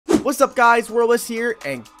What's up guys, Worldless here,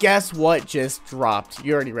 and guess what just dropped?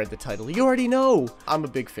 You already read the title, you already know. I'm a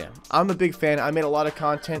big fan. I made a lot of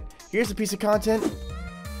content. Here's a piece of content.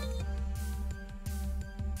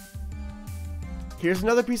 Here's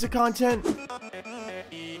another piece of content.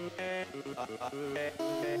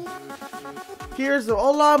 Here's a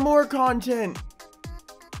lot more content.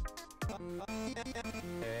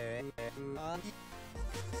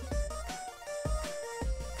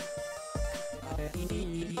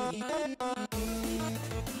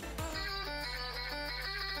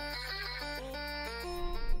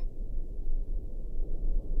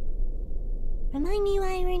 Remind me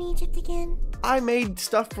why we're in Egypt again. I made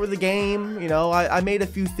stuff for the game, you know, I made a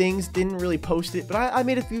few things, didn't really post it, but I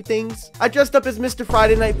made a few things. I dressed up as Mr.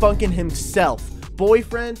 Friday Night Funkin' himself.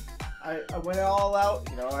 Boyfriend, I went all out,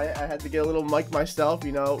 you know, I had to get a little mic myself,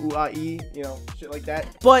 you know, ooh-ah-ee, you know, shit like that.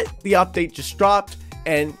 But the update just dropped,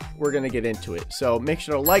 and we're gonna get into it. So make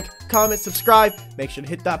sure to like, comment, subscribe, make sure to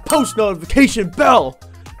hit that post notification bell,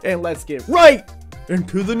 and let's get right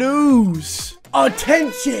into the news.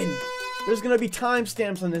 Attention! There's gonna be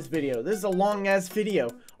timestamps on this video. This is a long ass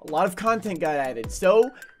video. A lot of content got added.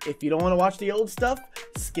 So if you don't want to watch the old stuff,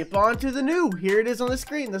 skip on to the new. Here it is on the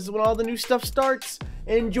screen. This is when all the new stuff starts.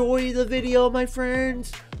 Enjoy the video, my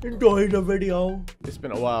friends. Enjoy the video. It's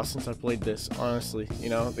been a while since I played this, honestly. You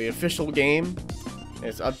know, the official game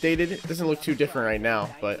is updated. It doesn't look too different right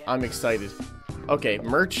now, but I'm excited. Okay,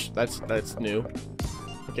 merch. That's new.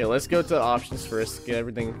 Okay, let's go to options first. Get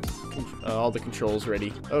everything, all the controls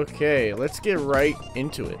ready. Okay, let's get right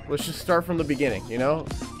into it. Let's just start from the beginning, you know?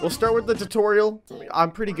 We'll start with the tutorial. I'm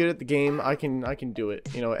pretty good at the game. I can do it.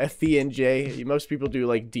 You know, FV and J. Most people do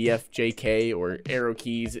like DF, JK, or arrow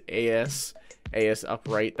keys, AS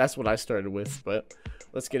upright. That's what I started with, but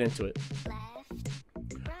let's get into it.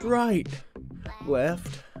 Right,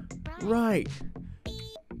 left, right.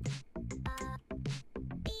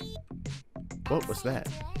 What was that?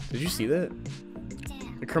 Did you see that?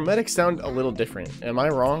 The chromatics sound a little different. Am I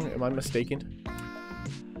wrong? Am I mistaken?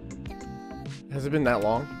 Has it been that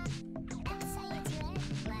long?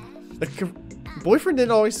 The boyfriend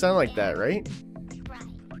didn't always sound like that, right?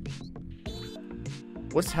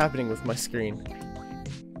 What's happening with my screen?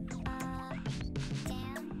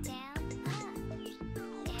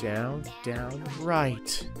 Down, down,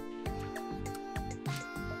 right.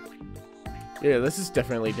 Yeah, this is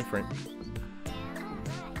definitely different.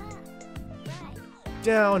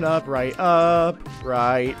 Down, up, right, down,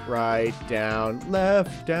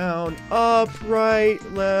 left, down, up, right,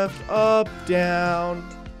 left, up, down.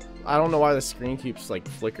 I don't know why the screen keeps like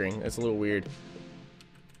flickering. It's a little weird.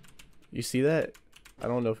 You see that? I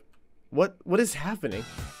don't know. What is happening?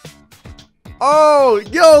 Oh,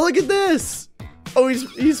 yo, look at this. Oh,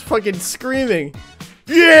 he's fucking screaming.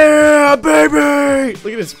 Yeah, baby.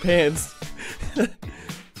 Look at his pants.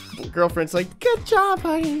 Girlfriend's like, good job,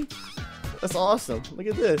 honey. That's awesome. Look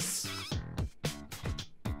at this.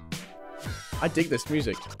 I dig this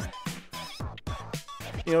music.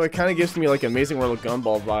 You know, it kind of gives me like Amazing World of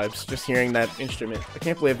Gumball vibes just hearing that instrument. I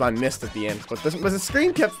can't believe I missed at the end, but the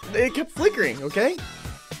screen kept flickering, okay?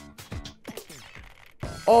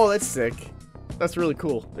 Oh, that's sick. That's really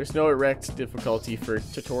cool. There's no erect difficulty for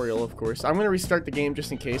tutorial, of course. I'm gonna restart the game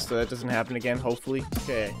just in case so that doesn't happen again, hopefully.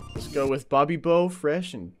 Okay, let's go with Bopeebo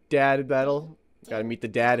Fresh and DadBattle. Gotta meet the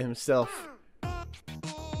dad himself.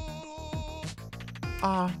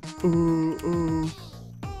 Ah, ooh, ooh.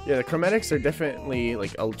 Yeah, the chromatics are definitely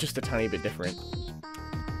like just a tiny bit different.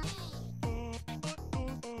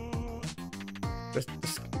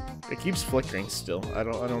 It keeps flickering still. I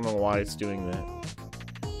don't know why it's doing that.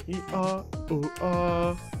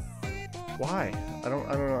 Why? I don't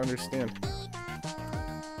understand.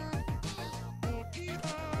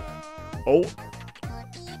 Oh,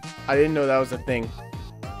 I didn't know that was a thing.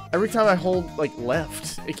 Every time I hold like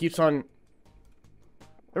left, it keeps on.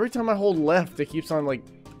 Every time I hold left, it keeps on like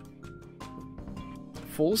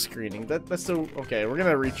full screening. That's so okay. We're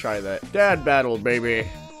gonna retry that. DadBattle, baby.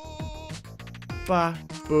 Ba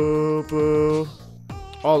boo boo.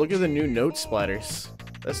 Oh, look at the new note splatters.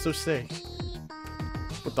 That's so sick.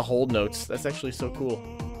 With the hold notes, that's actually so cool.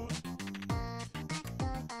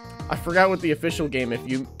 I forgot with the official game, if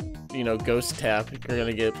you know, ghost tap, you're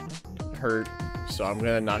gonna get hurt. So I'm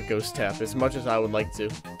gonna not ghost tap as much as I would like to.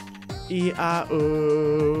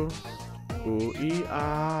 E-ah-ooh.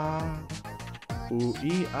 Ooh-ee-ah.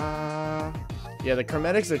 Ooh-ee-ah. Yeah, the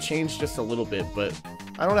chromatics have changed just a little bit, but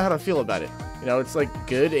I don't know how to feel about it. You know, it's like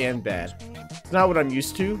good and bad. It's not what I'm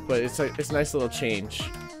used to, but it's a nice little change.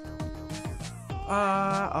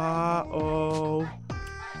 Ah-ah-oh.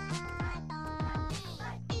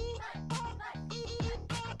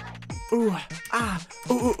 ooh, ah,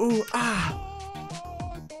 ooh, ooh, ooh, ah.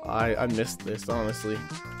 I missed this, honestly.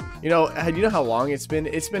 You know how long it's been?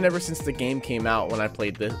 It's been ever since the game came out when I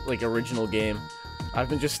played the like original game. I've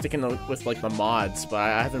been just sticking with like the mods, but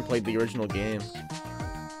I haven't played the original game.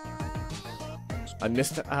 I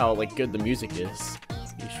missed how like good the music is.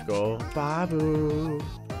 Bishko Babu.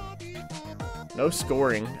 No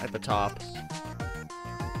scoring at the top.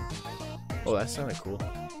 Oh, that sounded cool.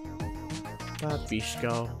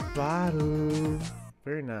 Bishko Babu.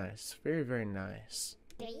 Very nice. Very, very nice.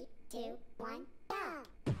 3, 2, 1, go!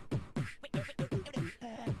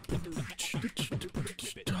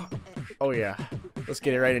 Oh yeah, let's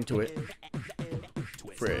get it right into it.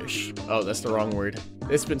 Fresh. Oh, that's the wrong word.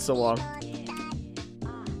 It's been so long.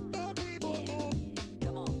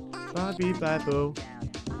 Bobby Babo.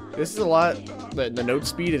 This is a lot. The note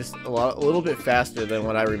speed is a little bit faster than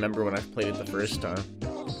what I remember when I played it the first time.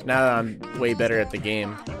 Now that I'm way better at the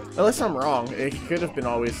game, unless I'm wrong, it could have been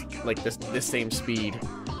always like this same speed.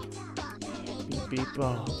 Beep beep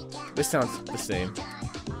oh. This sounds the same.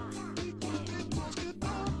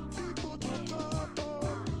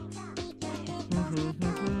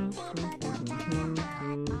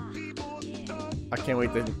 I can't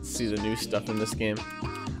wait to see the new stuff in this game.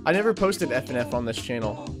 I never posted FNF on this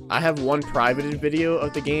channel. I have one privated video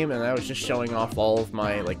of the game, and I was just showing off all of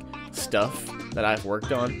my like stuff that I've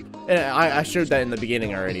worked on. And I showed that in the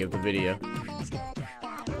beginning already of the video.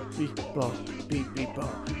 Beep ball, beep beep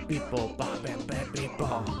ball, beep ball, bop bam bam beep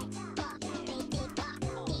ball.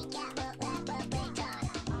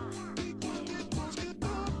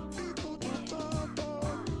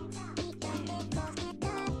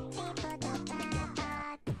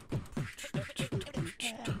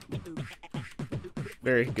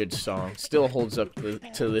 Very good song. Still holds up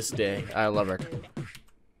to this day. I love it.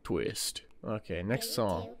 Twist. Okay, next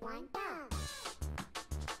song.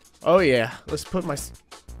 Oh yeah, let's put my...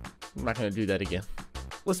 I'm not gonna do that again.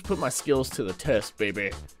 Let's put my skills to the test,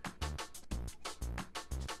 baby.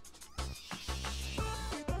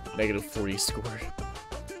 Negative 40 score.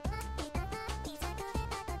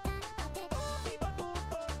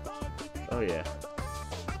 Oh yeah.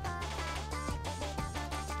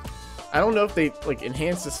 I don't know if they like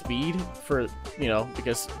enhance the speed for, you know,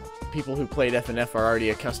 because people who played FNF are already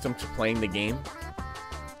accustomed to playing the game.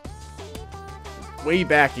 Way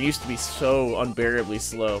back, it used to be so unbearably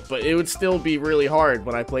slow, but it would still be really hard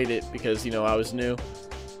when I played it because, you know, I was new.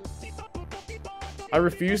 I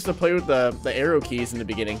refused to play with the arrow keys in the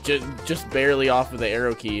beginning, just barely off of the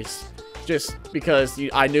arrow keys, just because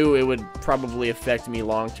I knew it would probably affect me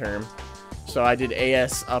long term. So I did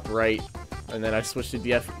AS upright. And then I switched to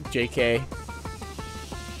DFJK.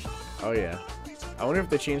 Oh yeah. I wonder if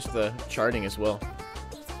they changed the charting as well.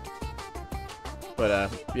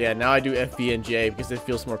 But yeah, now I do FB&J because it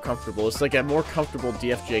feels more comfortable. It's like a more comfortable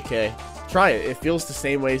DFJK. Try it. It feels the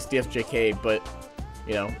same way as DFJK, but,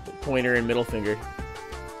 you know, pointer and middle finger.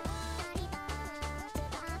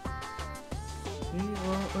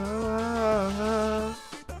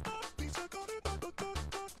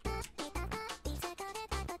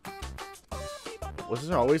 Was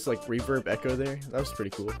there always like reverb echo there? That was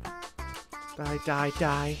pretty cool. Die, die,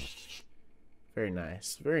 die. Very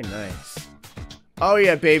nice. Very nice. Oh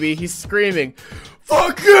yeah, baby. He's screaming.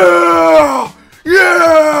 Fuck yeah!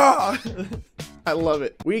 Yeah! I love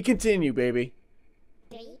it. We continue, baby.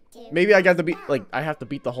 Maybe I got to beat, like, I have to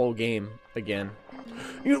beat the whole game again.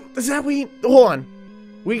 You know, is that hold on.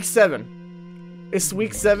 Week 7. It's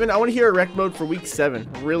week 7. I want to hear Erect mode for week 7.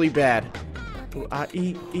 Really bad. Ooh, ah,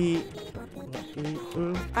 ee.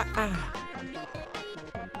 Ooh, ah, ah.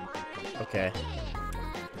 Okay.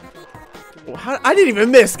 Well, I didn't even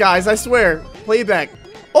miss, guys. I swear. Playback.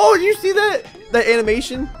 Oh, you see that? That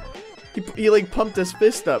animation? He like pumped his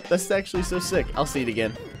fist up. That's actually so sick. I'll see it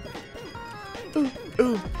again. Ooh,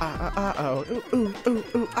 ooh, ah, ah, ah, oh, ooh, ooh, ooh,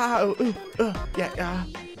 ooh, ah, oh, ooh, yeah, yeah.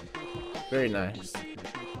 Very nice.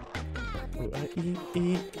 Ooh, ah,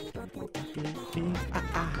 ee, ah,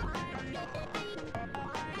 ah.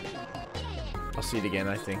 I'll see it again,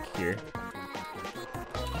 I think, here.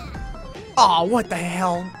 Oh, what the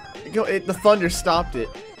hell? The thunder stopped it.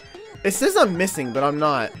 It says I'm missing, but I'm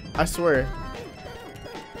not. I swear.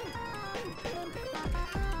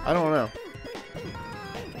 I don't know.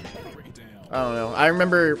 I don't know. I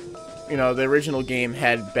remember, you know, the original game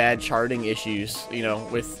had bad charting issues, you know,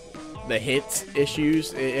 with the hits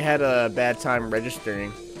issues. It had a bad time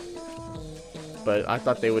registering. But I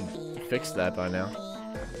thought they would fix that by now.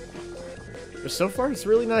 But so far, it's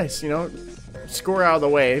really nice, you know. Score out of the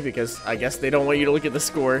way, because I guess they don't want you to look at the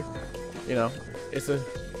score. You know, it's a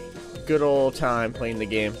good old time playing the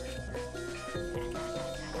game.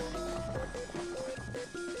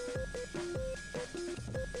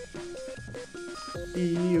 I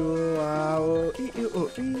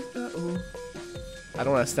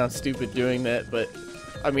don't want to sound stupid doing that, but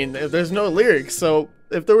I mean, there's no lyrics, so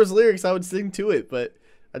if there was lyrics, I would sing to it, but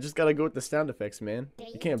I just gotta go with the sound effects, man.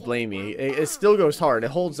 You can't blame me. It still goes hard.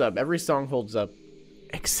 It holds up. Every song holds up.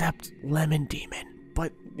 Except Lemon Demon.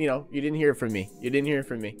 But, you know, you didn't hear it from me. You didn't hear it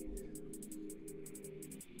from me.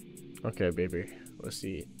 Okay, baby. Let's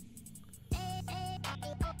see.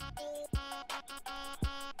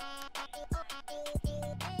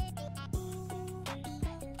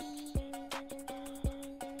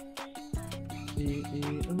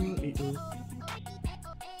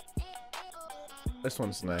 This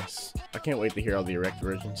one's nice. I can't wait to hear all the Erect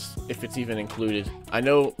versions, if it's even included. I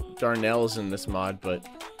know Darnell is in this mod, but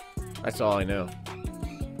that's all I know.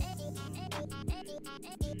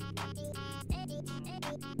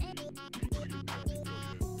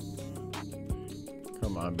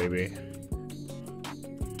 Come on, baby.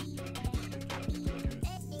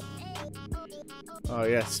 Oh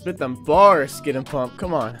yeah, spit them bars, get 'em pumped.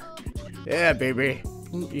 Come on. Yeah, baby.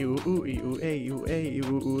 Ooh, ooh, ooh, ooh, ay, ooh, ay,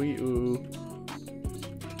 ooh, ooh, ooh.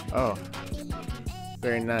 Oh,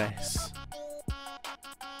 very nice.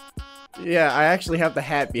 Yeah, I actually have the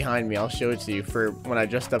hat behind me. I'll show it to you for when I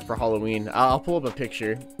dressed up for Halloween. I'll pull up a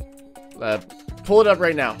picture. Pull it up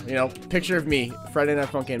right now. You know, picture of me, Friday Night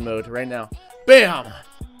Funkin' mode, right now. Bam!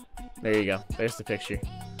 There you go. There's the picture.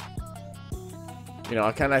 You know,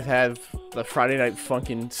 I kind of have the Friday Night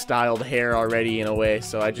Funkin' styled hair already in a way,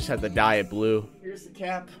 so I just had to dye it blue. Here's the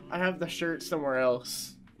cap. I have the shirt somewhere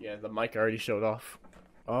else. Yeah, the mic already showed off.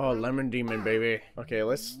 Oh, Lemon Demon, baby. Okay,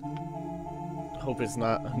 let's hope it's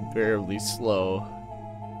not unbearably slow.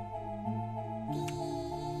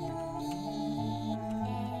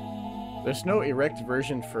 There's no Erect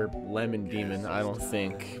version for Lemon Demon, I don't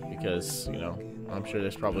think, because, you know, I'm sure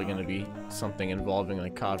there's probably going to be something involving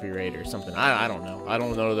like copyright or something. I don't know. I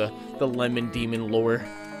don't know the Lemon Demon lore.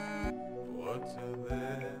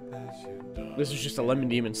 This is just a Lemon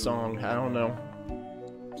Demon song. I don't know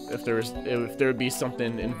if there would be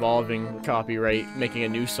something involving copyright, making a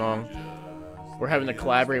new song. We're having to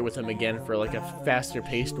collaborate with him again for like a faster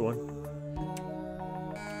paced one.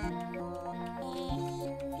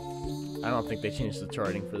 I don't think they changed the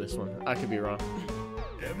charting for this one. I could be wrong.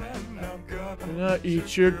 Gonna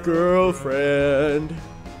eat your girlfriend.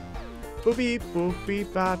 Boopy boopy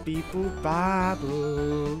boppy boop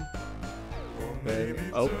boo.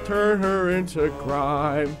 I'll turn her into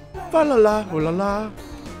grime. Fa la la la la.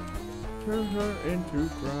 Turn her into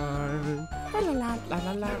grime. La la la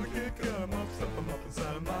la la.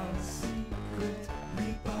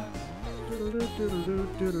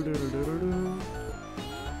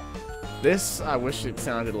 This, I wish it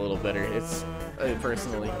sounded a little better. It's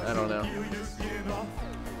personally, I don't know.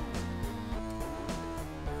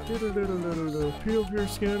 Peel your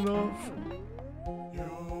skin off.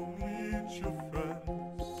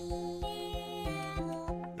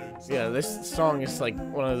 Yeah, this song is like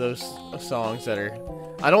one of those songs that are.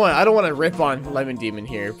 I don't want to rip on Lemon Demon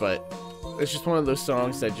here, but it's just one of those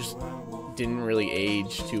songs that just didn't really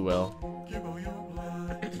age too well.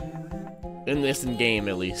 In this game,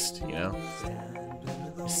 at least, you know.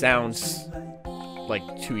 It sounds like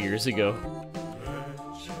 2 years ago.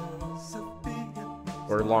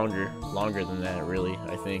 Or longer than that, really,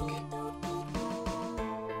 I think.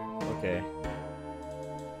 Okay.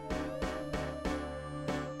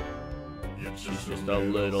 She's just a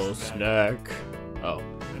little snack. Oh.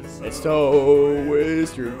 It's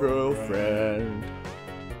always your girlfriend.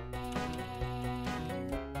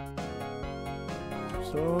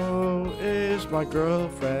 So is my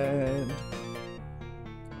girlfriend.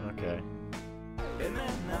 Okay.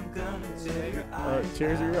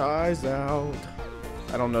 Tears your eyes out.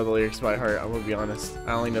 I don't know the lyrics by heart, I'm gonna be honest.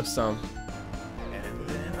 I only know some.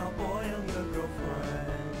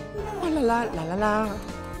 La la la la la.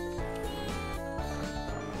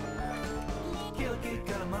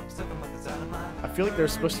 I feel like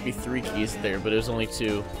there's supposed to be 3 keys there, but it was only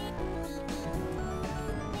 2.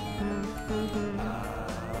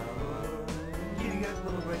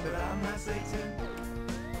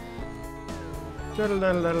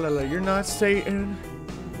 You're not Satan.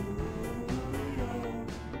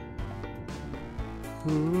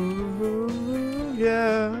 Ooh,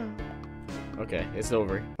 yeah. Okay, it's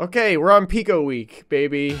over. Okay, we're on Pico week,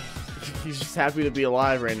 baby. He's just happy to be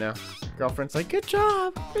alive right now. Girlfriend's like, good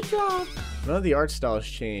job, good job. None of the art style has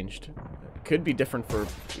changed. Could be different for,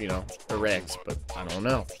 you know, Erects, but I don't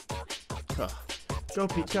know. Go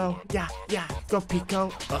Pico, yeah, yeah, go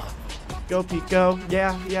Pico. Go Pico,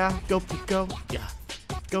 yeah, yeah, go Pico, yeah.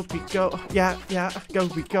 Go Pico, yeah, yeah, go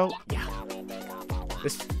Pico, yeah.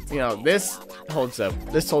 This, you know, this holds up.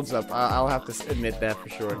 This holds up. I'll have to admit that for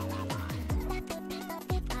sure.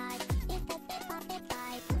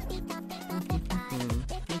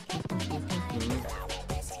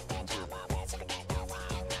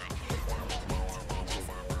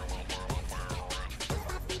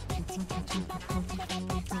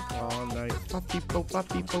 All night.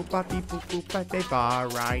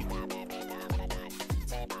 Alright.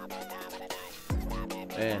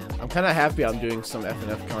 Man, I'm kind of happy I'm doing some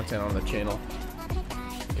FNF content on the channel.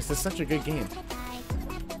 Because it's such a good game.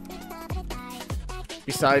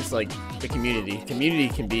 Besides, like, the community. Community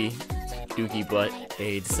can be dookie butt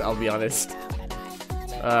AIDS, I'll be honest.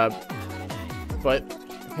 But,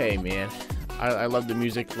 hey, man. I love the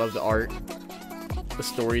music, love the art. The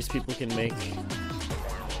stories people can make.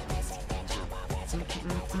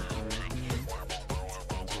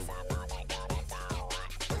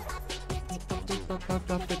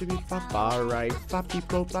 Alright.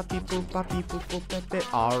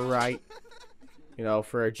 Alright. You know,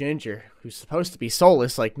 for a ginger who's supposed to be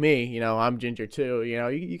soulless like me, you know, I'm ginger too. You know,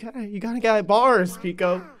 you kinda got bars,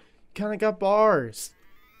 Pico. You kinda got bars.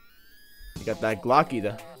 You got that Glocky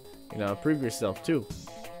to, you know, prove yourself too.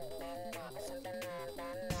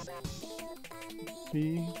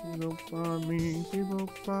 People find me, people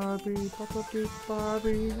find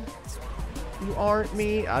me, you aren't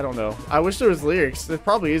me. I don't know. I wish there was lyrics. There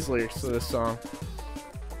probably is lyrics to this song.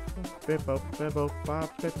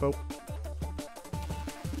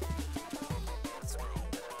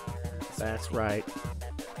 That's right.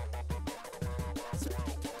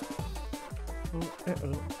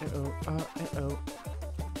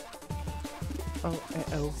 Oh,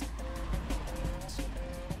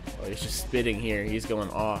 he's just spitting here. He's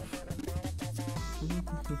going off.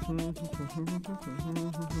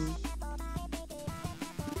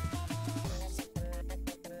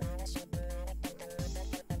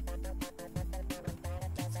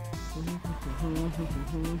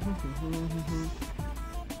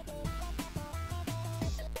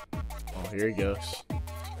 Oh, here he goes.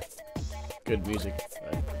 Good music.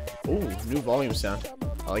 Ooh, new volume sound.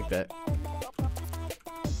 I like that.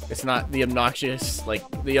 It's not the obnoxious, like,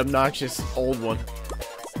 the obnoxious old one.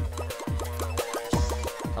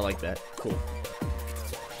 I like that. Cool.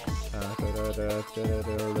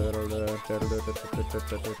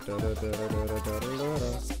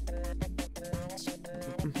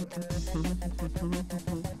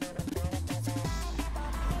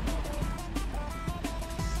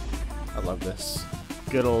 I love this.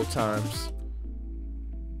 Good old times.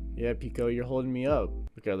 Yeah, Pico, you're holding me up.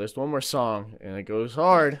 Okay, there's one more song, and it goes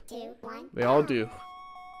hard. They all do.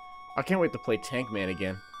 I can't wait to play Tank Man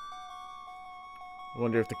again. I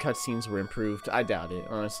wonder if the cutscenes were improved. I doubt it.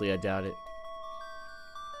 Honestly, I doubt it.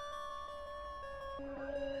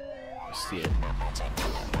 I see it.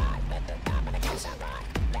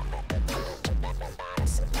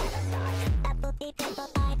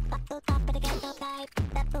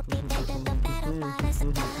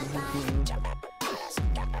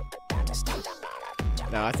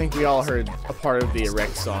 Now, I think we all heard a part of the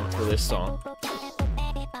Erect song for this song.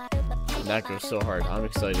 And that goes so hard. I'm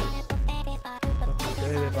excited.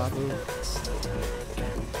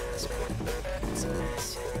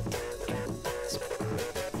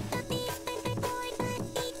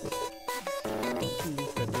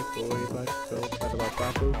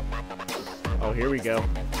 Oh, here we go.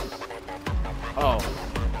 Oh.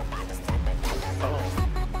 Oh.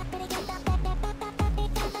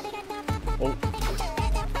 Oh.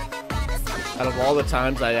 Out of all the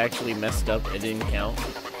times I actually messed up, it didn't count.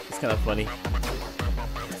 It's kind of funny.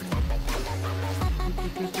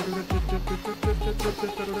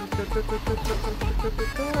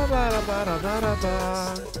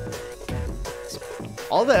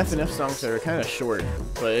 All the FNF songs are kind of short,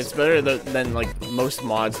 but it's better than like most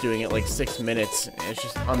mods doing it like 6 minutes. It's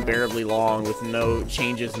just unbearably long with no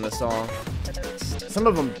changes in the song. Some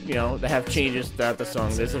of them, you know, they have changes throughout the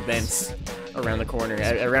song. There's events around the corner,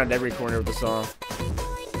 around every corner of the song.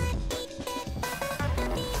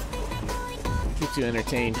 Keeps you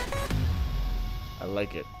entertained. I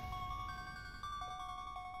like it.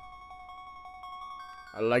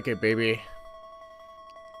 I like it, baby.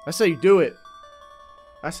 That's how you do it.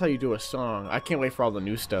 That's how you do a song. I can't wait for all the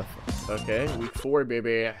new stuff. Okay, week 4,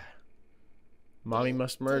 baby. Mommy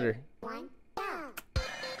must murder.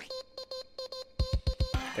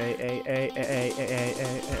 Hey.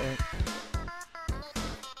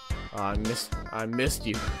 Oh, I missed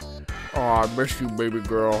you. Oh, I missed you, baby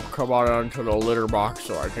girl. Come on onto the litter box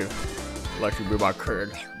so I can let you be my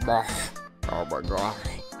kid. Oh my god.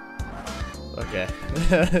 Okay.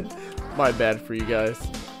 My bad for you guys.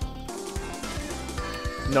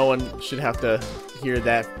 No one should have to hear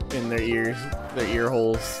that in their ears, their ear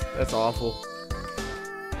holes. That's awful.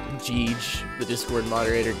 Jeej, the Discord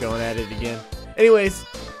moderator, going at it again. Anyways,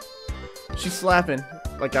 she's slapping.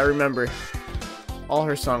 Like I remember. All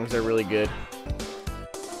her songs are really good.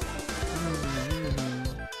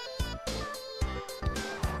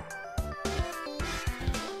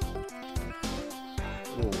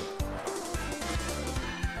 Ooh.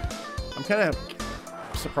 I'm kind of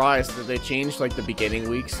surprised that they changed like the beginning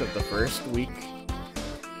weeks of the first week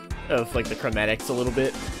of like the chromatics a little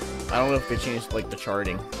bit. I don't know if they changed like the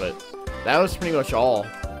charting, but that was pretty much all.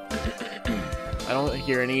 I don't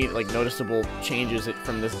hear any like noticeable changes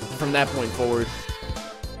from that point forward.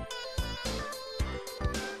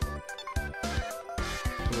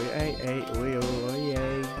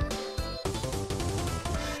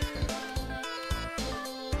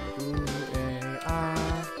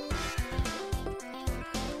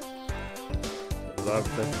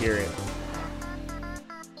 Love to hear it.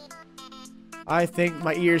 I think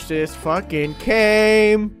my ears just fucking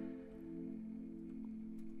came.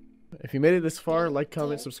 If you made it this far, like,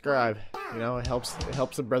 comment, subscribe. You know, it helps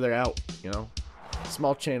a brother out, you know.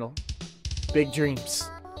 Small channel. Big dreams.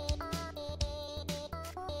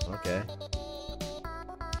 Okay.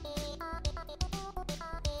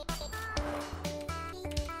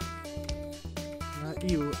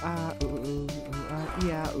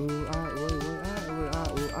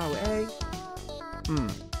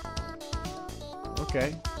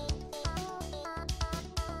 Okay.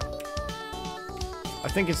 I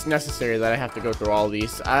think it's necessary that I have to go through all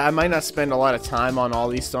these. I might not spend a lot of time on all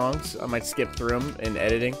these songs. I might skip through them in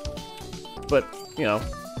editing. But, you know,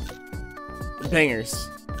 bangers.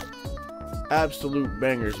 Absolute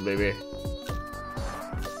bangers, baby.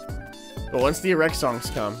 But once the Erect songs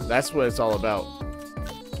come, that's what it's all about.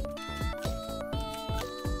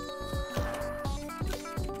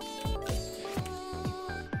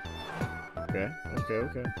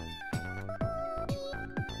 Okay.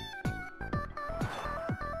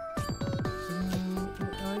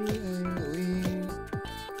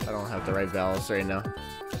 I don't have the right vowels right now.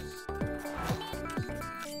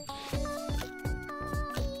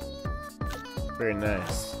 Very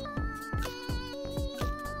nice.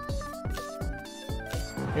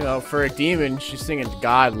 You know, for a demon, she's singing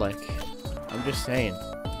godlike. I'm just saying.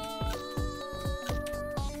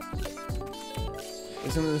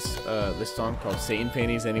 Isn't this song called Satin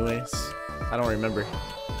Pants anyways? I don't remember.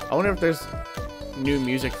 I wonder if there's new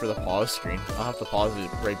music for the pause screen. I'll have to pause it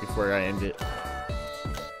right before I end it.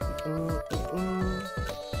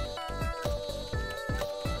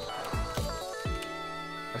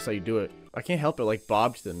 That's how you do it. I can't help it like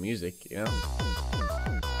bob to the music, you know?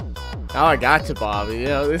 Now I got to bob. You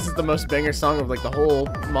know, this is the most banger song of like the whole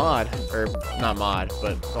mod. Or, not mod,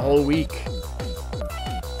 but the whole week.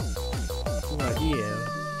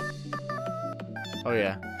 Oh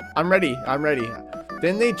yeah, I'm ready.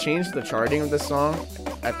 Didn't they change the charting of the song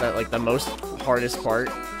at that like the most hardest part?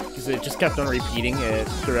 Because it just kept on repeating and it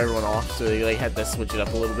threw everyone off, so they like had to switch it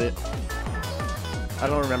up a little bit. I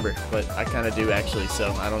don't remember, but I kind of do actually,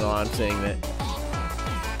 so I don't know why I'm saying that.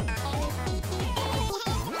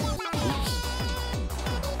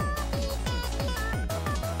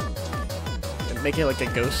 Oops. And make it like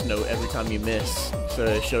a ghost note every time you miss, so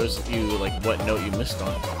it shows you like what note you missed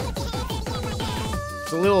on.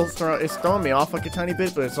 It's a little it's throwing me off like a tiny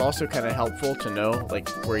bit, but it's also kind of helpful to know like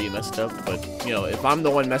where you messed up. But you know, if I'm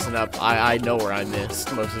the one messing up, I know where I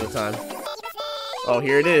missed most of the time. Oh,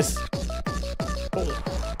 here it is. Oh.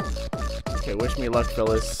 Okay, wish me luck,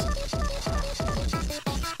 fellas.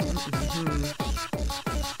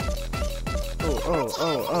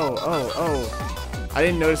 Oh. I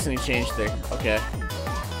didn't notice any change there. Okay.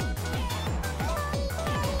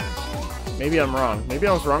 Maybe I'm wrong. Maybe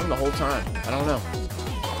I was wrong the whole time. I don't know.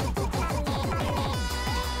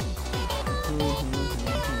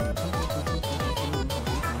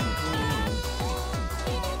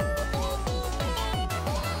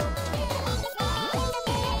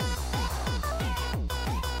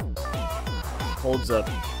 Holds up.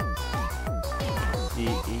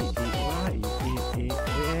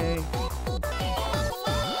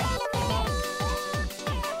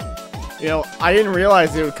 You know, I didn't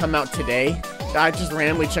realize it would come out today. I just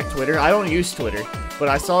randomly checked Twitter. I don't use Twitter, but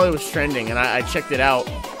I saw it was trending, and I checked it out,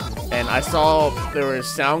 and I saw there was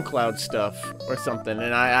SoundCloud stuff or something,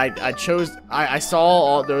 and I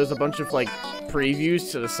saw there was a bunch of like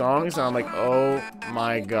previews to the songs, and I'm like, oh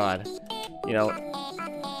my god, you know.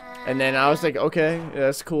 And then I was like, okay,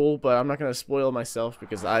 that's cool, but I'm not gonna spoil myself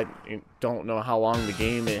because I don't know how long the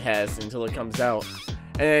game it has until it comes out.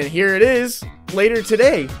 And here it is later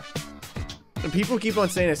today. And people keep on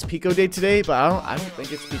saying it's Pico Day today, but I don't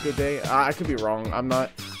think it's Pico Day. I could be wrong. I'm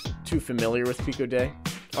not too familiar with Pico Day.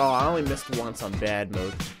 Oh, I only missed once on bad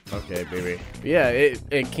mode. Okay, baby. But yeah,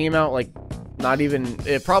 it came out like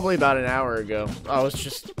probably about an hour ago. I was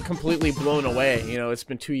just completely blown away. You know, it's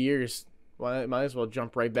been 2 years. Well, I might as well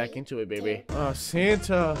jump right back into it, baby. Oh,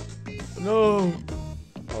 Santa. No.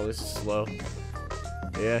 Oh, this is slow.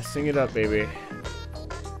 Yeah, sing it up, baby.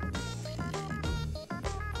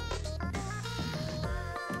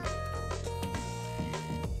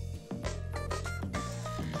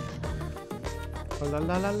 Fa la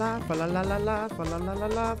la la la, fa la la la la, fa la la la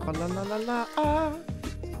la, fa la la la la, ah.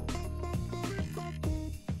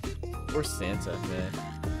 Where's Santa, man?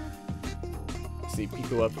 See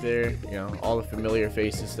Pico up there, you know, all the familiar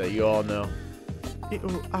faces that you all know.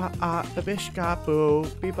 Ooh, ah, ah, the bishkapo,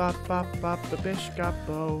 be bop, bop, bop, the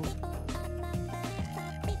bishkapo.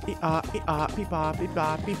 Be ah, be ba, be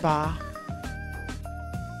ba, be ba.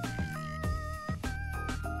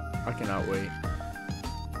 I cannot wait.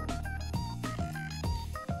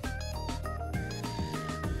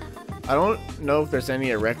 I don't know if there's any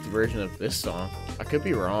Erect version of this song. I could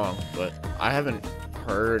be wrong, but I haven't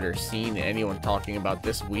heard or seen anyone talking about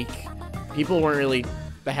this week. People weren't really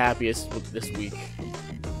the happiest with this week,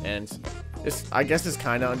 and I guess it's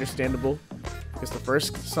kind of understandable because the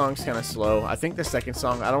first song's kind of slow. I think the second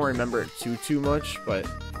song, I don't remember it too much, but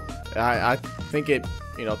I think it,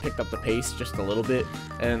 you know, picked up the pace just a little bit,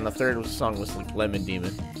 and the third song was like Lemon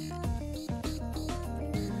Demon.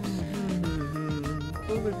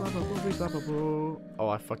 Oh,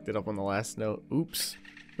 I fucked it up on the last note. Oops.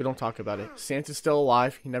 We don't talk about it. Santa's still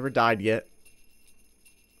alive. He never died yet.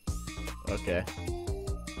 Okay.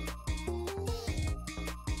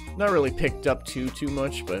 Not really picked up too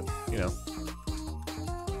much, but, you know.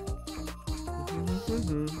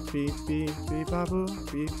 Beep, beep, beep, babu.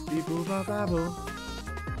 Beep, beep, boo, ba, babu.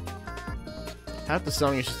 Half the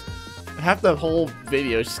song is just... Half the whole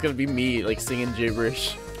video is just gonna be me, like, singing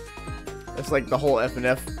gibberish. That's like the whole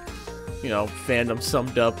F&F, you know, fandom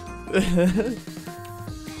summed up.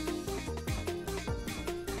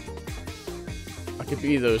 I could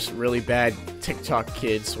be those really bad TikTok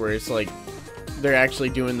kids where it's like they're actually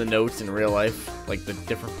doing the notes in real life, like the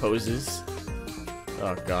different poses.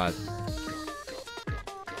 Oh god.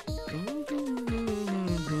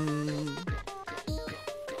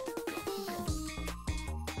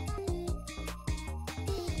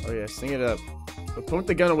 Oh yeah, sing it up. But put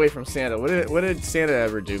the gun away from Santa. What did Santa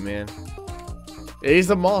ever do, man? He's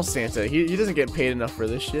the mall Santa. He doesn't get paid enough for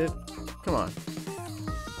this shit. Come on.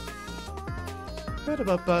 I'm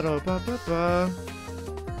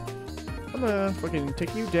gonna fucking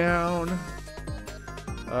take you down.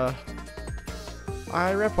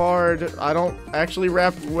 I rap hard. I don't actually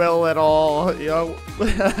rap well at all. You know,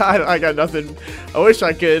 I got nothing. I wish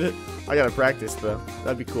I could. I gotta practice though.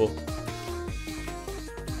 That'd be cool.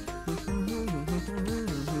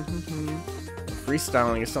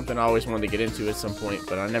 Freestyling is something I always wanted to get into at some point,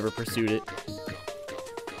 but I never pursued it.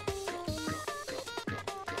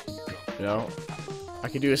 You know, I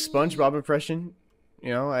could do a SpongeBob impression, you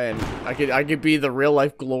know, and I could be the real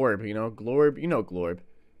life Glorb, you know, Glorb, you know Glorb.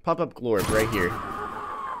 Pop up Glorb right here.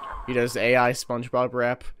 He does AI SpongeBob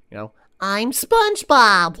rap, you know. I'm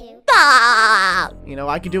SpongeBob. Ah! You know,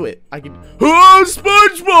 I could do it. I could. Oh,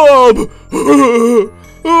 SpongeBob!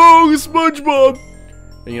 Oh, SpongeBob!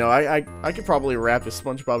 You know, I could probably rap as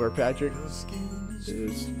SpongeBob or Patrick.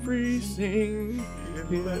 It's freezing.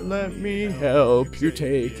 Let me help you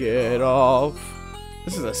take it off.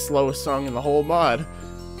 This is the slowest song in the whole mod.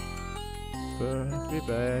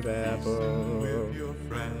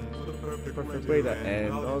 Perfect way to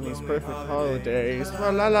end all these perfect holidays. La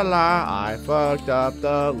la la la. I fucked up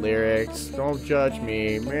the lyrics. Don't judge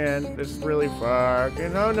me, man. This is really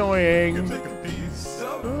fucking annoying.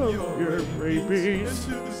 Oh, your rabies.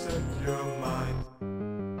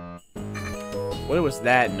 What was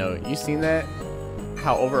that note? You seen that?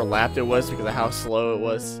 How overlapped it was because of how slow it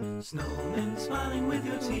was. Snowman smiling with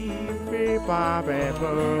your teeth. Beep, bop, and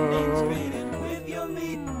boom. With your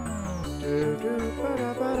meat. Do, do, ba,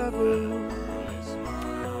 da, ba, da, boom.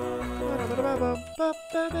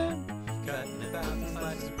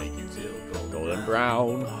 Golden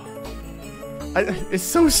brown. It's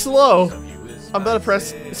so slow. I'm about to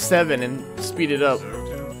press 7 and speed it up.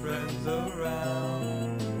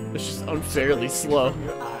 It's just unfairly slow.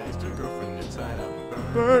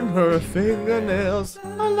 Burn her fingernails.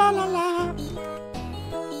 La la la la.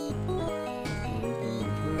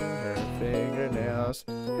 Her fingernails.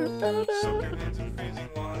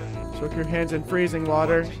 Soak your hands in freezing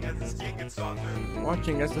water.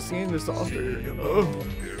 watching as the scene is offered.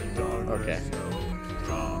 Okay.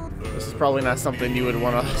 This is probably not something you would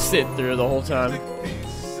want to sit through the whole time.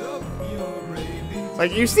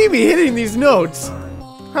 Like, you see me hitting these notes.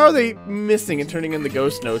 How are they missing and turning into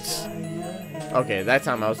ghost notes? Okay, that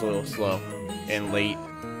time I was a little slow and late.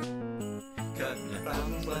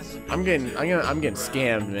 I'm getting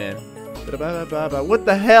scammed, man. What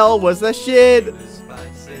the hell was that shit?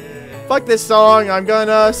 Fuck this song. I'm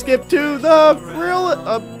gonna skip to the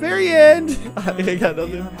very end. I ain't got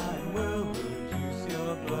nothing.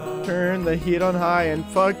 Turn the heat on high and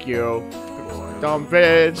fuck you, dumb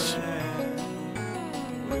bitch.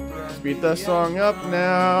 Speed the song up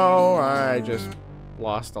now. I just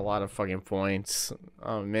lost a lot of fucking points.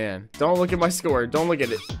 Oh man. Don't look at my score. Don't look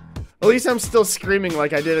at it. At least I'm still screaming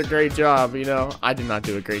like I did a great job, you know? I did not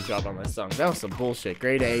do a great job on that song. That was some bullshit.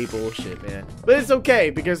 Grade A bullshit, man. But it's okay,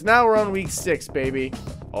 because now we're on week 6, baby.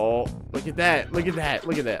 Oh, look at that. Look at that.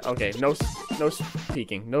 Look at that. Okay, no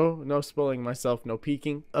peeking. No spoiling myself. No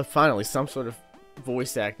peeking. Finally, some sort of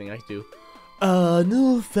voice acting I do.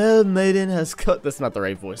 New fair maiden has cut. That's not the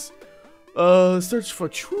right voice. Search for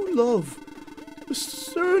true love. The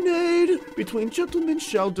serenade between gentlemen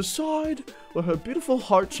shall decide where her beautiful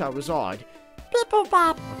heart shall reside.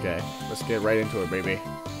 Okay, let's get right into it, baby.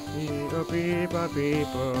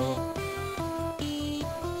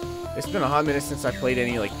 It's been a hot minute since I played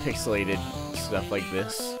any like pixelated stuff like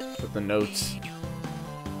this with the notes.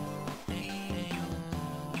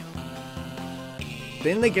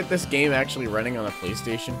 Didn't they get this game actually running on a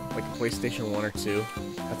PlayStation? Like a PlayStation 1 or 2?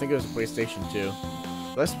 I think it was a PlayStation 2.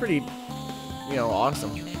 That's pretty, you know,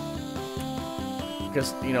 awesome.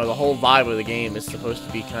 Because, you know, the whole vibe of the game is supposed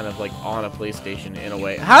to be kind of like on a PlayStation in a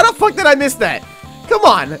way. How the fuck did I miss that? Come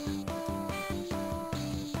on!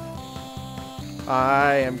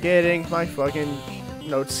 I am getting my fucking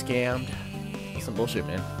notes scammed. That's some bullshit,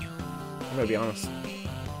 man. I'm gonna be honest.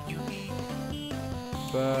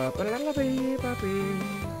 I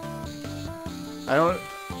don't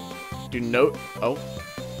do note. Oh.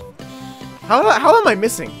 How am I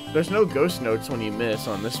missing? There's no ghost notes when you miss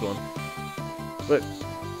on this one. But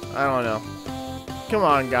I don't know. Come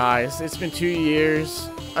on, guys. It's been 2 years.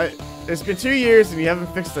 It's been 2 years and you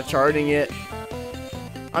haven't fixed the charting yet.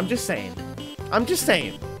 I'm just saying. I'm just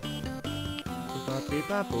saying.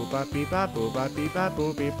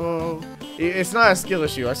 It's not a skill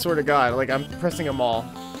issue, I swear to God. Like, I'm pressing them all.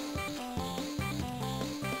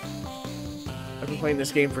 I've been playing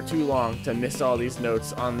this game for too long to miss all these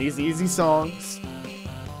notes on these easy songs.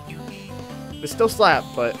 They still slap,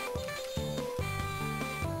 but...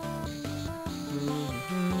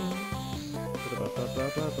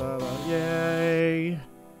 Yay!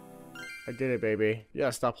 I did it, baby. You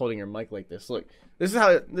gotta stop holding your mic like this. Look, this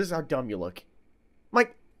is how dumb you look.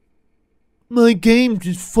 My game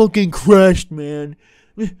just fucking crashed, man.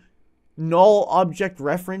 Null object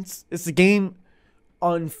reference. Is the game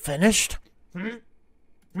unfinished?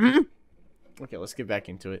 Okay, let's get back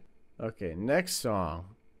into it. Okay, next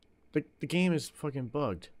song. The game is fucking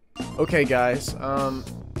bugged. Okay, guys. Yo,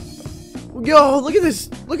 look at this.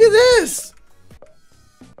 Look at this.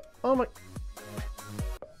 Oh my.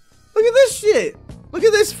 Look at this shit. Look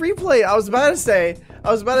at this Freeplay. I was about to say,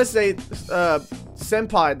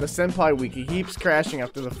 Senpai, the Senpai wiki keeps crashing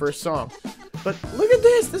after the first song. But look at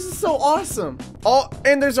this. This is so awesome. Oh,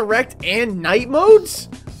 and there's Erect and Night modes?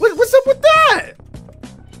 What's up with that?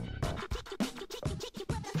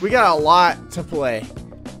 We got a lot to play.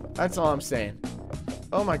 That's all I'm saying.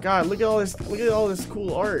 Oh my God, look at all this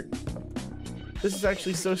cool art. This is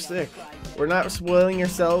actually so sick. We're not spoiling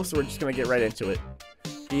ourselves, so we're just gonna get right into it.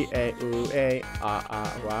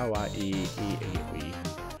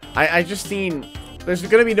 I just seen there's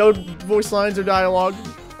gonna be no voice lines or dialogue,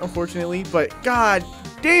 unfortunately, but god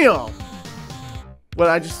damn, what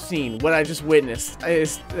I just seen, what I just witnessed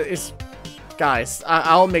is guys,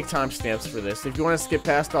 I'll make timestamps for this if you want to skip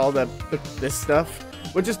past all this stuff,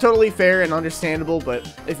 which is totally fair and understandable. But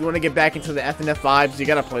if you want to get back into the FNF vibes, you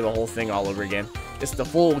gotta play the whole thing all over again. It's the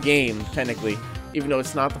full game technically, even though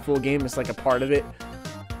it's not the full game, it's like a part of it.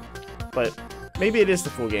 But maybe it is the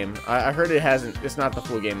full game. I heard it's not the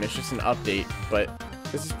full game, it's just an update. But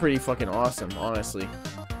this is pretty fucking awesome, honestly.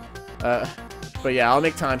 But yeah, I'll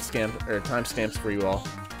make timestamps for you all.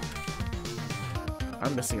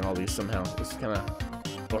 I'm missing all these somehow. This is kind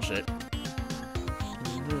of bullshit.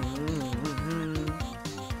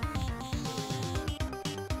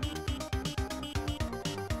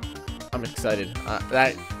 I'm excited.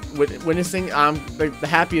 Witnessing, the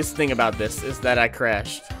happiest thing about this is that I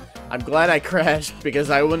crashed. I'm glad I crashed because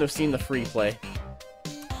I wouldn't have seen the Freeplay.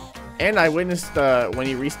 And I witnessed when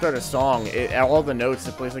you restart a song, all the notes,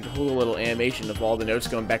 it plays like a cool little animation of all the notes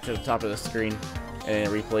going back to the top of the screen, and it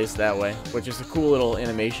replays that way, which is a cool little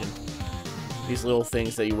animation. These little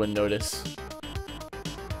things that you wouldn't notice.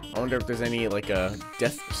 I wonder if there's any like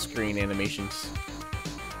death screen animations.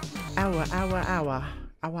 Owa, owa, owa,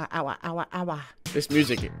 owa, owa, owa, owa. This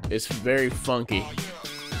music is very funky.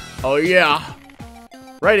 Oh yeah!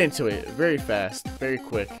 Right into it, very fast, very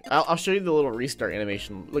quick. I'll show you the little restart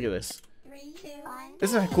animation. Look at this.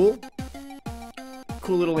 Isn't that cool?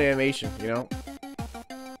 Cool little animation, you know?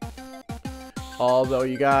 Although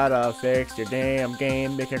you gotta fix your damn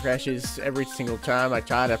game, make it crashes every single time I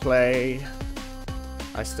try to play.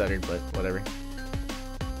 I stuttered, but whatever.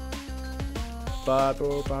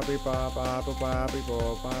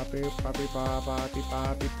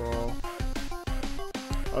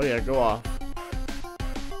 Oh yeah, go off.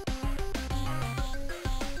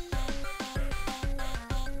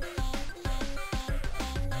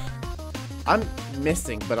 I'm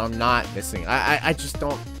missing, but I'm not missing. I just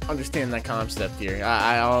don't understand that concept here.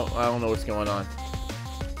 I don't know what's going on.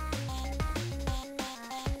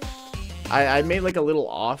 I made like a little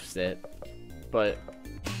offset, but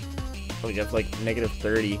like it's like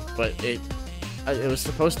 -30, but it was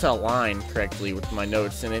supposed to align correctly with my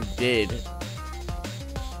notes, and it did.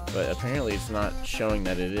 But apparently it's not showing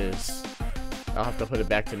that it is. I'll have to put it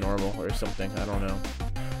back to normal or something. I don't know.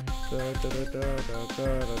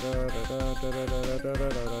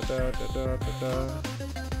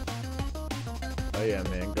 Oh yeah,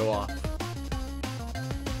 man, go off.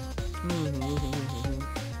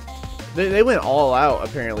 They went all out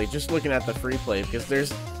apparently, just looking at the Freeplay, because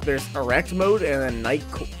there's erect mode and then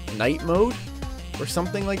night mode or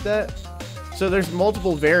something like that. So there's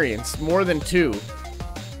multiple variants, more than 2,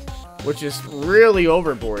 which is really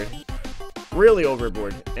overboard. Really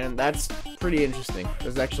overboard, and that's pretty interesting.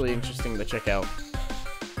 It's actually interesting to check out.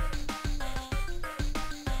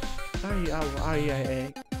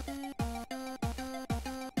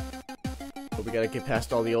 But we gotta get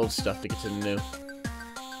past all the old stuff to get to the new.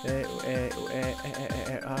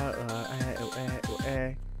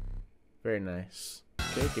 Very nice.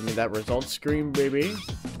 Okay, give me that result screen, baby.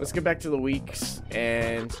 Let's get back to the weeks,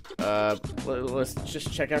 and let's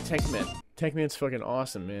just check out Tankman. Tankman's fucking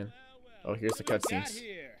awesome, man. Oh, here's the cutscenes.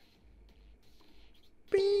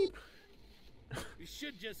 Beep. We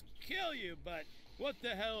should just kill you, but what the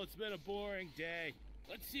hell? It's been a boring day.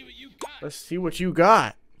 Let's see what you got. Let's see what you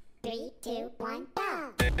got. 3, 2, 1,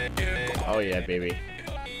 go! Oh yeah, baby.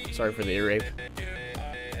 Sorry for the ear rape.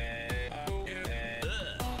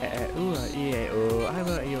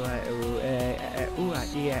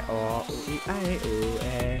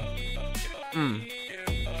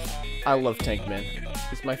 I love Tankman.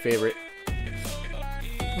 He's my favorite.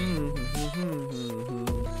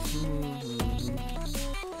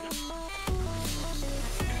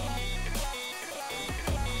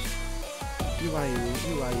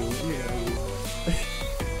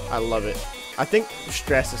 I love it. I think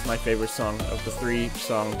Stress is my favorite song of the 3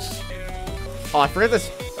 songs. Oh, I forgot this.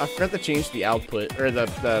 I forgot to change the output, or the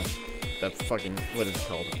fucking, what is it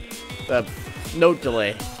called? The note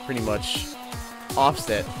delay, pretty much.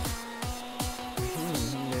 Offset.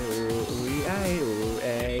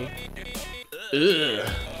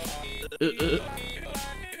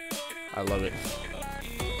 I love it.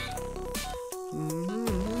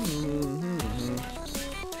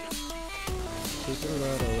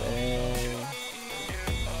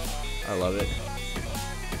 I love it.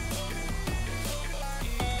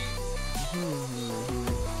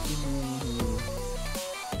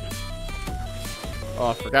 Oh,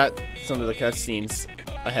 I forgot some of the cutscenes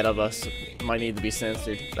ahead of us might need to be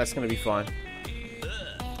censored. That's gonna be fun.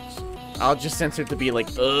 I'll just censor it to be like,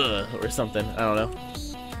 or something. I don't know.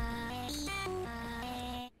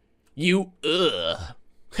 You,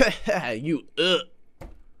 you,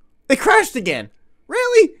 It crashed again!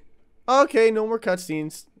 Really? Okay, no more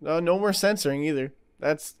cutscenes. No more censoring either.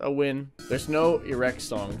 That's a win. There's no Erect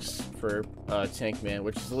songs for Tankman,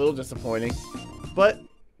 which is a little disappointing. But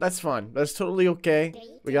that's fine. That's totally okay.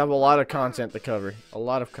 We have a lot of content to cover. A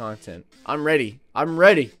lot of content. I'm ready. I'm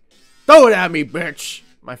ready. Throw it at me, bitch!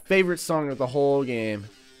 My favorite song of the whole game.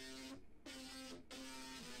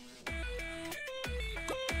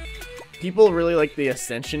 People really like the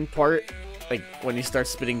Ascension part. Like, when he starts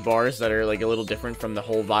spitting bars that are, like, a little different from the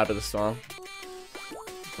whole vibe of the song.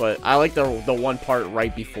 But I like the one part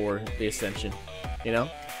right before the Ascension. You know?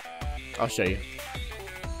 I'll show you.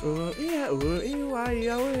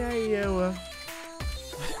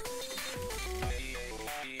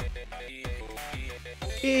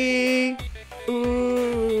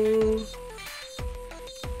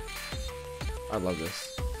 love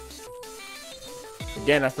this.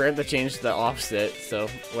 Again, I forgot to change the offset, so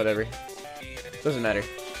whatever. Doesn't matter.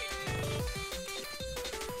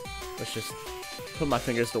 Let's just put my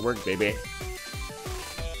fingers to work, baby.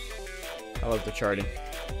 I love the charting.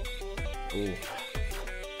 Ooh.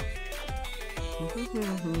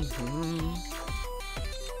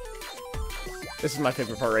 This is my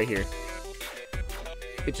favorite part right here.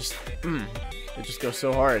 It just goes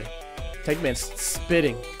so hard. Tankman's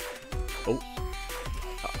spitting. Oh.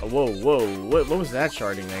 Whoa, whoa. What was that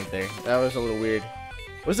charting right there? That was a little weird.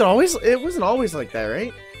 Was it always? It wasn't always like that,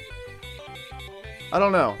 right? I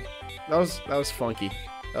don't know. That was funky.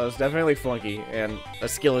 That was definitely funky and a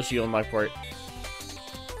skill issue on my part.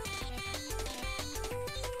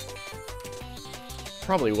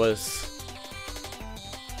 Probably was.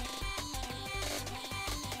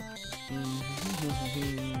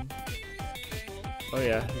 Oh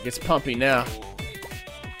yeah, it gets pumpy now.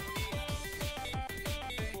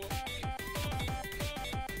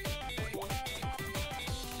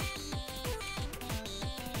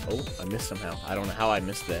 Oh, I missed somehow. I don't know how I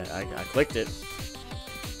missed that. I clicked it.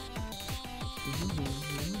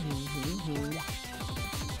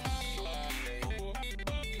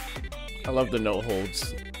 I love the note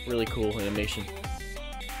holds. Really cool animation.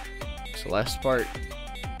 It's the last part.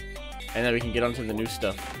 And then we can get onto the new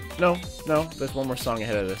stuff. No, there's one more song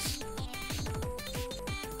ahead of this.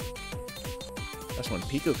 That's when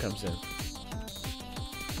Pico comes in.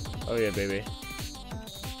 Oh yeah, baby.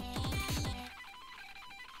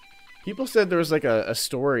 People said there was like a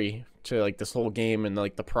story to like this whole game and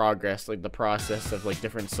like the progress, like the process of like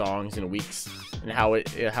different songs in weeks and how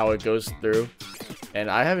it goes through. And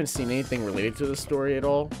I haven't seen anything related to the story at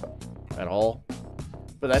all.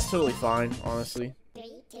 But that's totally fine, honestly.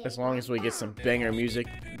 As long as we get some banger music,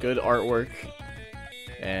 good artwork,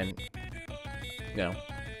 and no,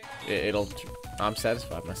 I'm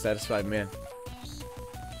satisfied. I'm a satisfied man.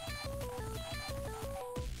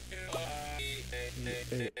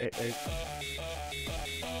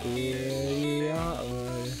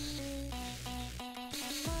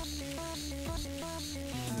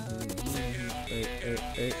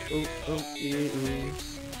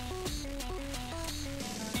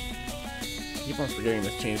 Keep on forgetting to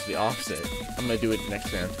change the offset. I'm gonna do it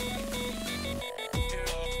next round.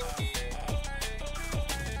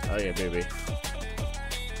 Oh yeah, baby.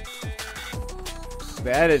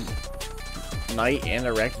 They added Night and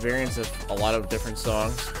Erect variants of a lot of different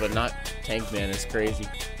songs, but not Tankman. Is crazy.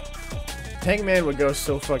 Tankman would go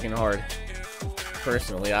so fucking hard.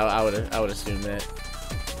 Personally, I would assume that.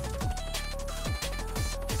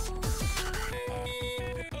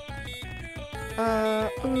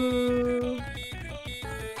 Ooh.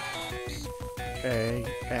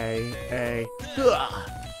 Hey. Ugh.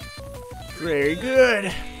 Very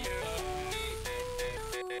good.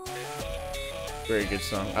 Very good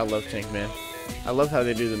song. I love Tankman. I love how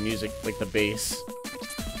they do the music, like the bass.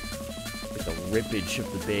 Like the rippage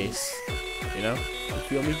of the bass. You know? You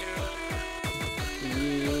feel me?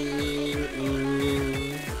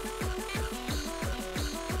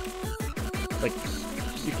 Like,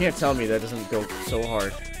 you can't tell me that doesn't go so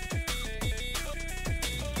hard.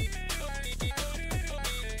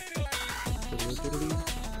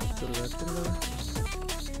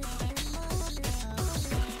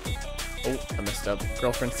 Oh, I messed up.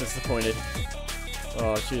 Girlfriend's disappointed.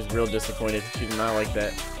 Oh, she was real disappointed. She did not like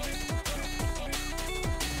that.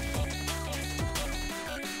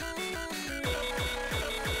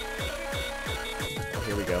 Oh,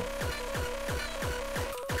 here we go.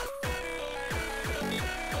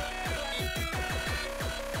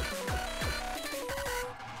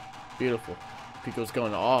 Beautiful. Pico's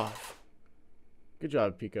going off. Good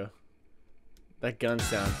job, Pico. That gun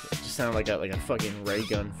sound, it just sounded like a fucking ray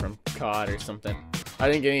gun from COD or something. I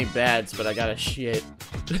didn't get any bads, but I got a shit.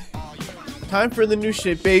 Time for the new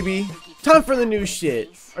shit, baby. Time for the new shit.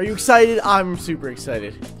 Are you excited? I'm super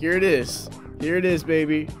excited. Here it is. Here it is,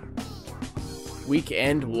 baby.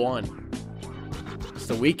 Weekend 1. It's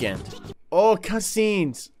the weekend. Oh,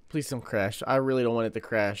 cutscenes. Please don't crash. I really don't want it to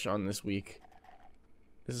crash on this week.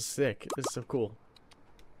 This is sick. This is so cool.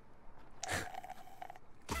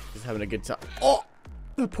 Just having a good time. Oh,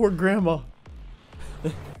 the poor grandma.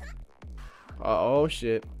 Oh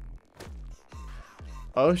shit.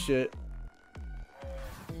 Oh shit.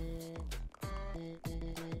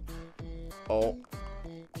 Oh.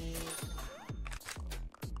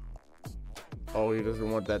 Oh, he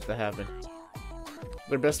doesn't want that to happen.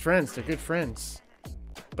 They're best friends. They're good friends.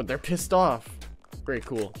 But they're pissed off. Very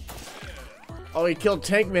cool. Oh, he killed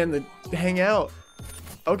Tankman to hang out.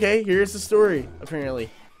 Okay, here's the story, apparently.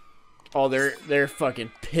 Oh, they're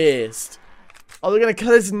fucking pissed. Oh, they're gonna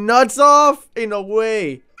cut his nuts off? Ain't no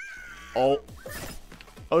way. Oh.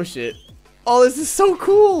 Oh, shit. Oh, this is so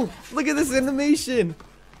cool. Look at this animation.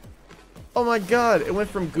 Oh, my God. It went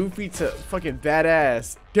from goofy to fucking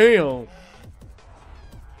badass. Damn.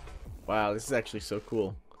 Wow, this is actually so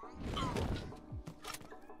cool.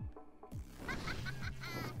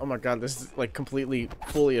 Oh, my God. This is, like, completely,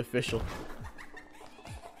 fully official.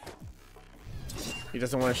 He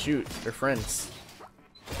doesn't want to shoot. They're friends.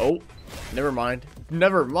 Oh. Never mind.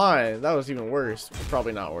 Never mind. That was even worse.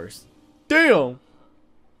 Probably not worse. Damn.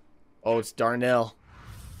 Oh, it's Darnell.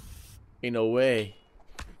 Ain't no way.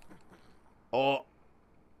 Oh.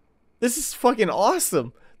 This is fucking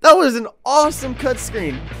awesome. That was an awesome cut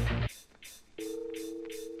screen. Do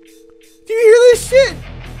you hear this shit?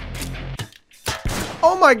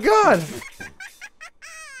 Oh my god.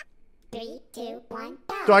 3, 2, 1,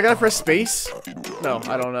 go. Do I gotta press space? No,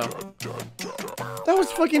 I don't know. That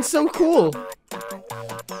was fucking so cool.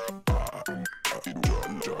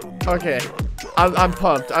 Okay. I'm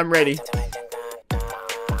pumped. I'm ready.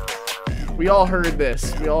 We all heard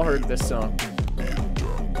this. We all heard this song.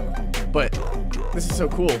 But this is so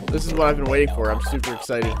cool. This is what I've been waiting for. I'm super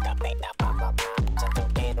excited.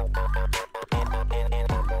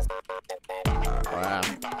 Wow.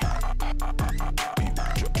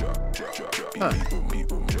 Huh.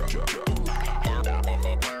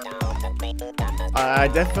 I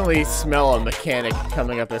definitely smell a mechanic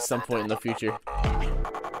coming up at some point in the future.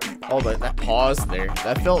 Oh, but that pause there.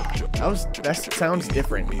 That sounds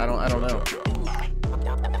different. I don't know.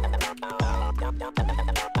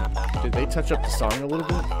 Did they touch up the song a little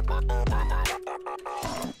bit?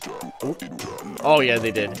 Ooh. Oh yeah,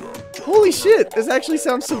 they did. Holy shit! This actually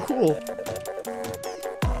sounds so cool.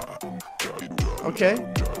 Okay.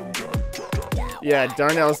 Yeah,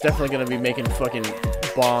 Darnell's definitely gonna be making fucking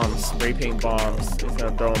bombs, spray paint bombs. He's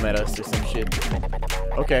gonna throw them at us or some shit.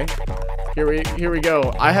 Okay. Here we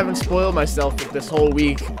go. I haven't spoiled myself with this whole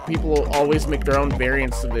week. People always make their own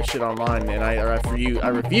variants of this shit online, and I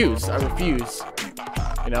refuse.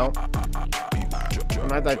 You know? I'm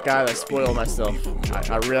not that guy that spoiled myself.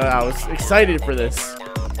 I was excited for this.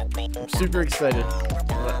 I'm super excited.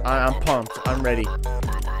 I'm pumped. I'm ready. Ha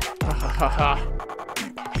ha ha ha.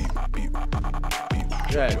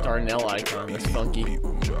 Look at that Darnell icon. That's funky.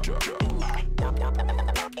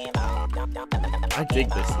 I dig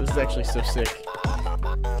this. This is actually so sick.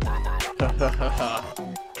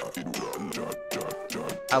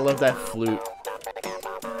 I love that flute.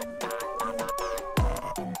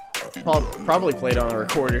 Probably played on a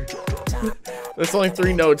recorder. There's only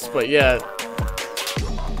 3 notes, but yeah.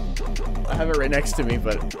 I have it right next to me,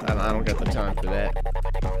 but I don't got the time for that.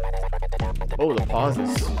 Oh, the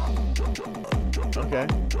pauses. Okay.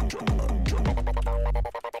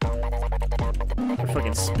 They're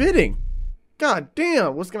fucking spitting. God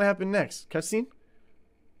damn, what's gonna happen next? Cutscene?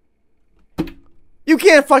 You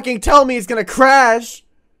can't fucking tell me it's gonna crash!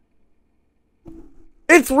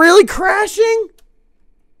 It's really crashing?!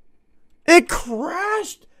 It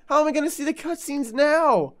crashed?! How am I gonna see the cutscenes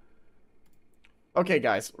now? Okay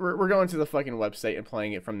guys, we're going to the fucking website and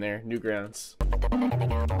playing it from there. Newgrounds.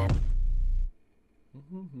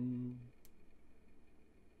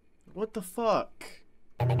 What the fuck?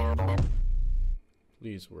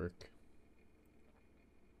 Please work.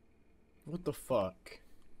 What the fuck?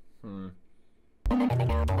 Okay,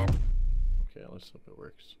 let's hope it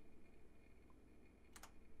works.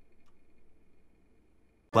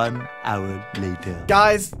 1 hour later.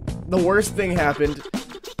 Guys, the worst thing happened.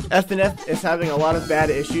 FNF is having a lot of bad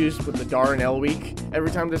issues with the Darnell week.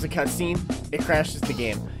 Every time there's a cutscene, it crashes the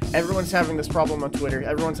game. Everyone's having this problem on Twitter.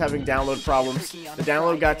 Everyone's having download problems. The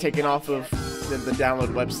download got taken off of the download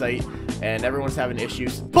website, and everyone's having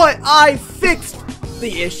issues. But I fixed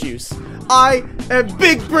the issues. I am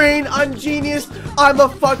big brain. I'm genius. I'm a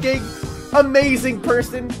fucking amazing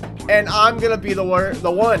person, and I'm gonna be the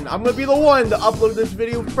one. I'm gonna be the one to upload this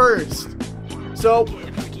video first. So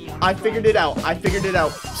I figured it out.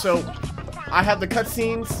 So I have the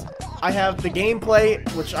cutscenes. I have the gameplay,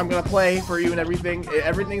 which I'm gonna play for you and everything.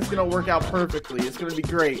 Everything's gonna work out perfectly. It's gonna be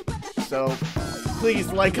great. So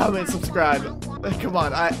please like, comment, subscribe. Come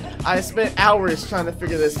on, I spent hours trying to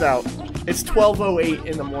figure this out. It's 12:08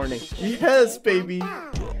 in the morning. Yes, baby.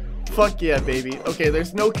 Fuck yeah, baby. Okay,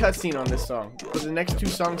 there's no cutscene on this song, but the next 2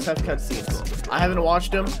 songs have cutscenes. I haven't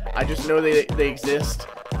watched them. I just know they exist.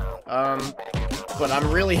 But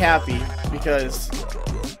I'm really happy because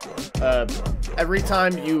every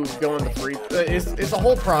time you go in the free, it's a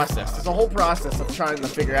whole process. It's a whole process of trying to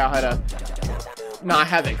figure out how to not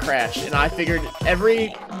have it crash. And I figured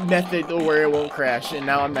every method where it won't crash, and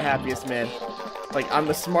now I'm the happiest man. Like, I'm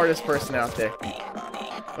the smartest person out there.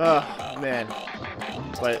 Oh, man.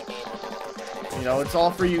 But, you know, it's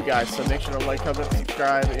all for you guys, so make sure to like, comment,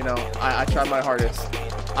 subscribe. You know, I try my hardest.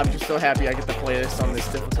 I'm just so happy I get to play this on this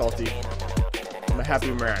difficulty. I'm a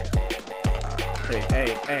happy man.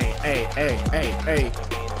 Hey.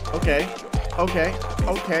 Okay.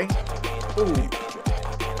 Ooh.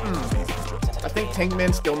 I think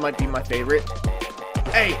Tankman still might be my favorite.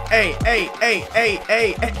 Hey.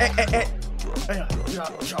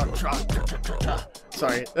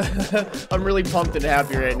 Sorry. I'm really pumped and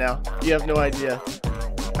happy right now. You have no idea.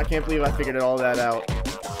 I can't believe I figured all that out.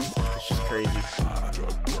 It's just crazy.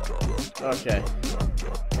 Okay.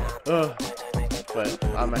 Ugh. But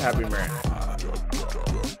I'm a happy man.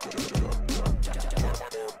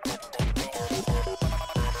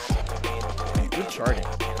 Good charting.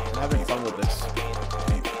 I'm having fun with this.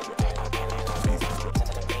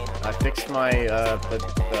 I fixed my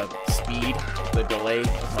the speed, the delay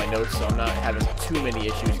of my notes, so I'm not having too many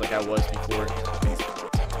issues like I was before.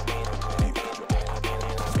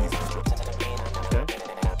 Okay.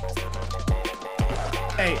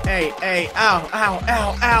 Hey, ow,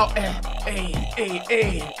 hey.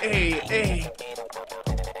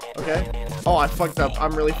 Okay. Oh, I fucked up.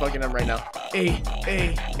 I'm really fucking up right now. Hey.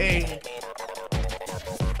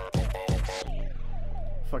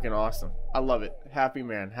 Fucking awesome. I love it. Happy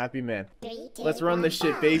man. Let's run this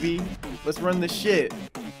shit, baby. Let's run this shit,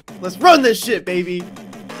 baby.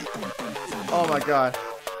 Oh my god.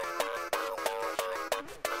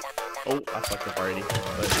 Oh, I fucked up already,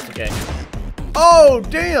 but it's okay. Oh,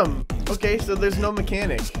 damn. Okay, so there's no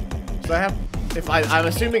mechanic. So I have, I'm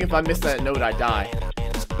assuming if I miss that note, I die.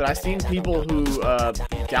 But I've seen people who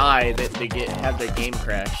die that they have their game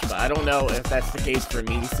crash. But I don't know if that's the case for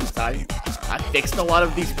me since I fixed a lot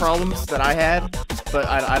of these problems that I had. But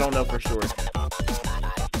I don't know for sure.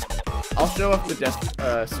 I'll show up the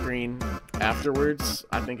death screen afterwards.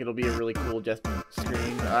 I think it'll be a really cool death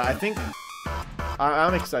screen. I think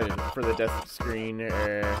I'm excited for the death screen.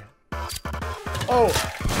 Oh,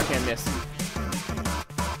 I can't miss.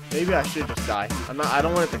 Maybe I should just die. I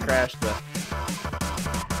don't want it to crash though.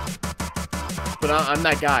 But I'm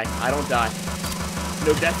that guy. I don't die.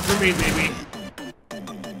 No death for me, baby.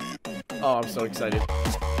 Oh, I'm so excited.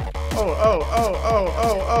 Oh.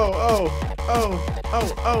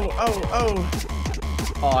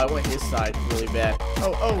 Oh, I went his side really bad.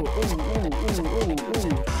 Ooh.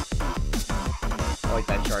 I like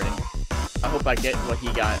that charting. I hope I get what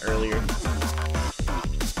he got earlier.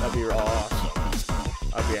 That'd be awesome.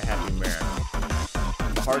 I'll be a happy man.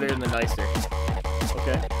 The harder and the nicer.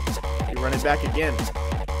 Okay. You run it back again.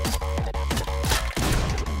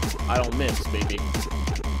 I don't miss, baby.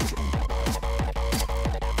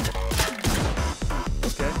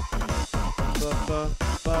 Okay.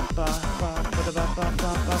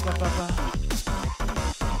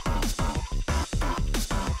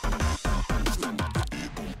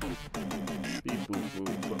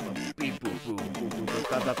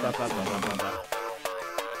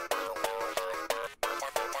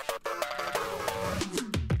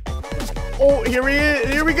 Oh, here he is.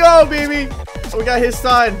 Here we go, baby. Oh, we got his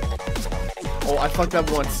side. Oh, I fucked up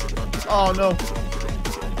once. Oh, no.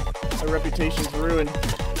 My reputation's ruined.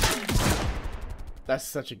 That's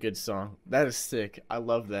such a good song. That is sick. I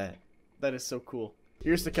love that. That is so cool.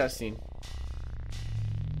 Here's the cutscene.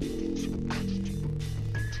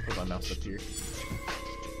 Put my mouse up here.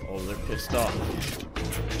 Oh, they're pissed off.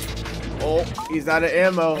 Oh, he's out of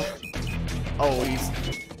ammo. Oh,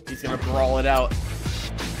 he's gonna brawl it out.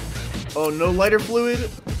 Oh, no lighter fluid?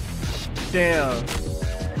 Damn.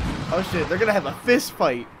 Oh shit, they're gonna have a fist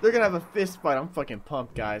fight. I'm fucking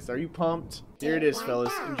pumped, guys. Are you pumped? Here it is,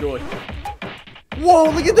 fellas. Enjoy. Whoa,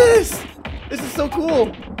 look at this! This is so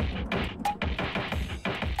cool.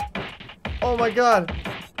 Oh my god.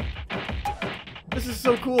 This is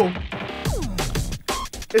so cool.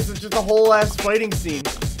 This is just a whole ass fighting scene.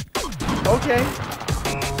 Okay.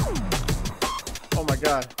 Oh my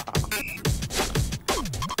god.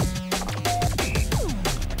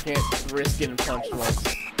 Can't risk getting punched once.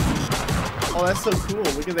 Oh, that's so cool.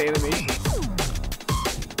 Look at the animation.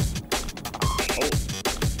 Oh.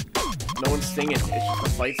 No one's singing. It's just a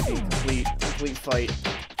fight scene. Complete fight.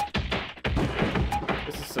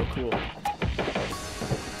 This is so cool.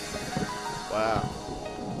 Wow.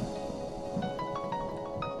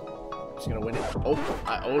 Just gonna win it. Oh,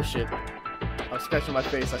 oh shit. I'm scratching my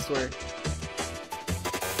face, I swear.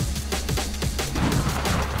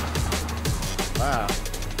 Wow.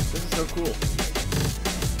 This is so cool.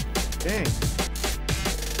 Dang.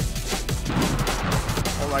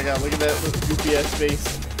 Oh my god, look at that goofy ass face.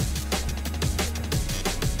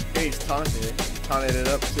 Hey, he's taunting it. taunted it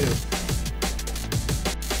up too.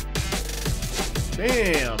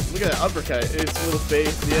 Damn, look at that uppercut. Its little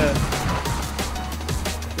face, yeah.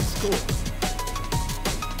 It's cool.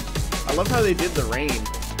 I love how they did the rain.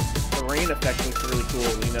 The rain effect looks really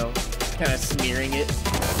cool, you know? Kind of smearing it.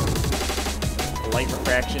 Light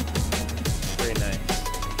refraction. Very nice.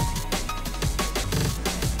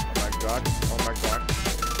 Oh my god. Oh my god.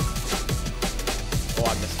 Oh,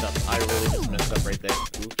 I messed up. I really just messed up right there.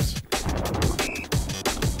 Oops.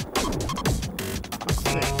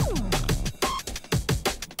 Sick.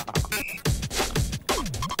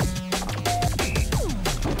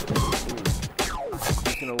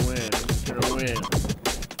 Who's gonna win? Who's gonna win?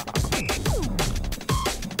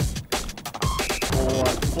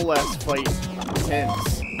 Full ass fight.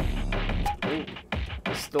 Tense. Ooh.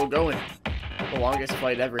 It's still going. The longest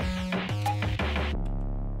fight ever.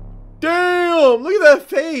 Damn! Look at that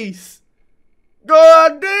face!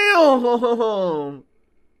 God damn!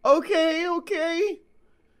 Okay, okay.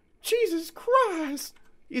 Jesus Christ!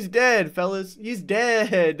 He's dead, fellas. He's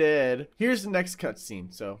dead. Here's the next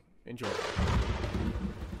cutscene, so enjoy.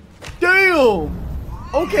 Damn!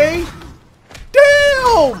 Okay.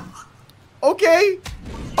 Damn! Okay.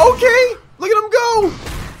 Okay! Look at him go!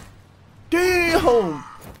 Damn!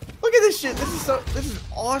 Look at this shit. This is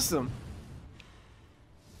awesome.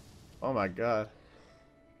 Oh my god.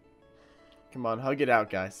 Come on, hug it out,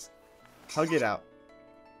 guys. Hug it out.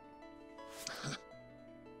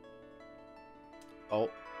 Oh,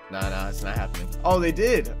 nah, it's not happening. Oh, they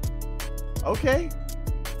did. Okay.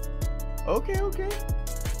 Okay.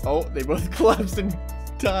 Oh, they both collapsed and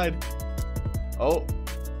died. Oh.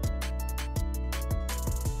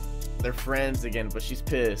 They're friends again, but she's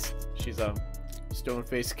pissed. She's a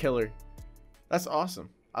stone-faced killer. That's awesome.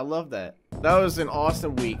 I love that. That was an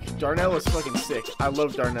awesome week. Darnell was fucking sick. I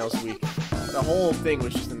love Darnell's week. The whole thing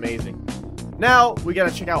was just amazing. Now, we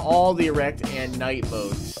gotta check out all the Erect and Night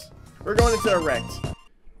modes. We're going into Erect.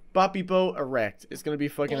 Bopeebo Erect. It's gonna be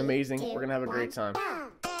fucking amazing. We're gonna have a great time.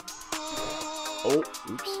 Oh,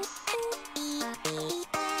 oops.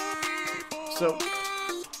 So,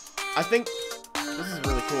 I think this is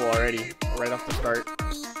really cool already, right off the start.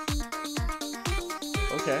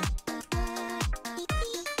 Okay.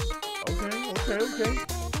 Okay.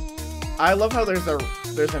 I love how there's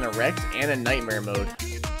an Erect and a Nightmare mode.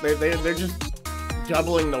 They're just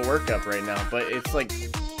doubling the workup right now, but it's like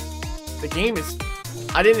the game is.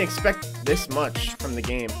 I didn't expect this much from the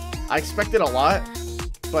game. I expected a lot,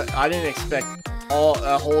 but I didn't expect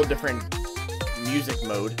a whole different music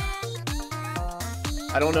mode.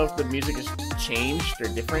 I don't know if the music is changed or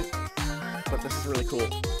different, but this is really cool.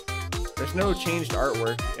 There's no changed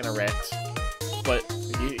artwork in Erect, but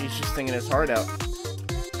he's just singing his heart out.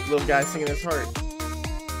 Little guy singing his heart.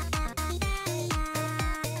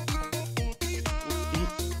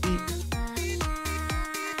 This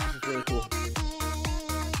is really cool.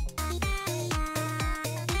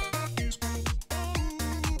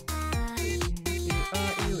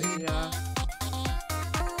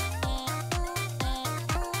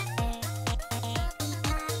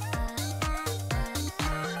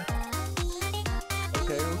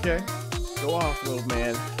 Okay. Go off, little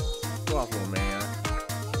man. Go off, little man.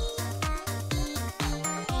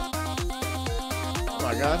 Oh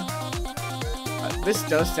my god. This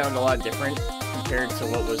does sound a lot different compared to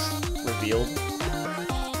what was revealed.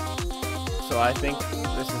 So I think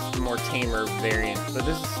this is the more tamer variant, but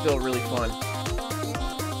this is still really fun.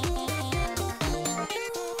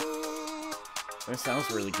 It sounds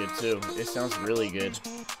really good too. It sounds really good.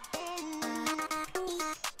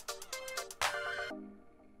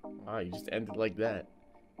 Wow, you just ended like that.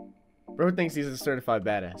 Bro thinks he's a certified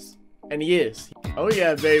badass. And he is. Oh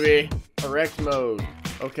yeah, baby. Erect mode.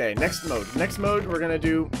 Okay, next mode. Next mode we're gonna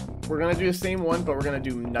do the same one, but we're gonna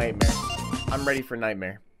do Nightmare. I'm ready for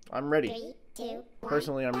Nightmare. I'm ready. 3, 2, 1.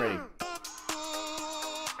 Personally, I'm ready.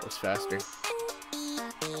 It's faster.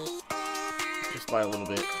 Just by a little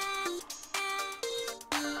bit.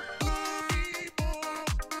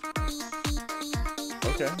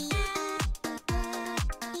 Okay.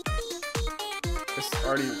 This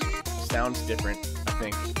already sounds different, I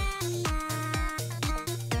think.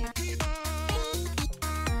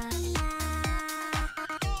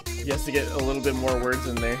 He has to get a little bit more words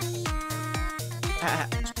in there. There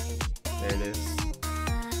it is.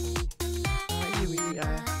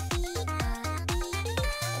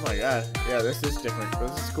 Oh my god. Yeah, this is different, but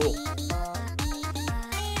this is cool.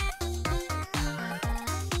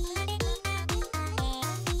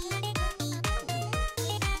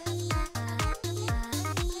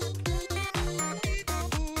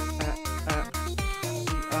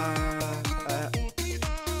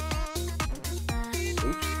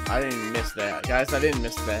 I didn't miss that. Guys, I didn't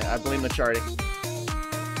miss that. I blame the charting.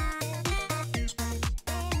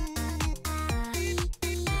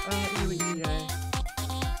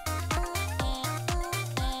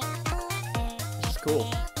 This is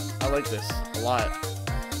cool. I like this a lot.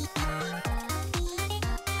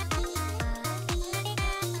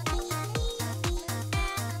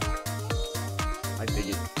 I dig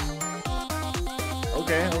it.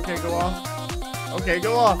 Okay, okay, go off. Okay,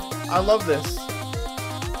 go off. I love this.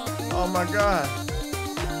 Oh my god.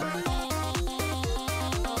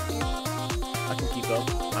 I can keep up.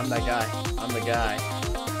 I'm that guy. I'm the guy.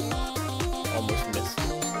 Almost missed.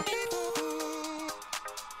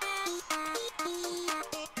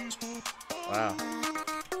 Wow.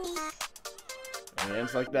 And it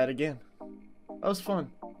ends like that again. That was fun.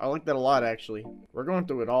 I like that a lot, actually. We're going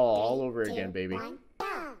through it all over again, baby.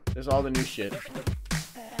 There's all the new shit.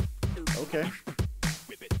 Okay.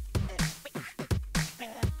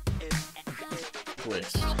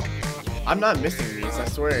 Twist. I'm not missing these, I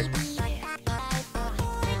swear.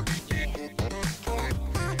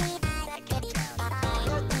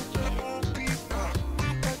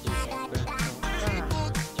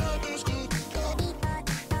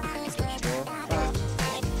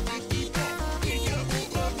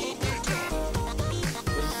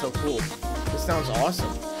 This is so cool. This sounds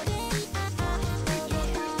awesome.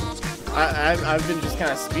 I've been just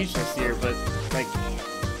kind of speechless here, but like,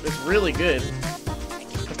 it's really good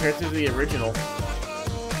compared to the original.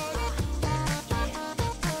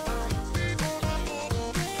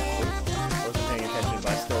 Wasn't paying attention, but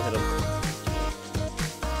I still hit him.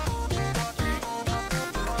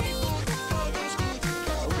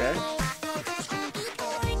 Okay.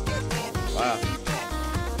 Wow.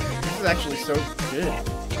 This is actually so good.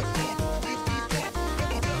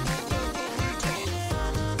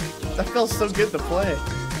 That feels so good to play.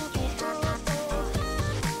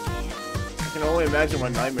 I can only imagine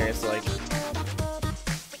what Nightmare is like.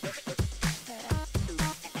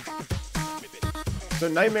 So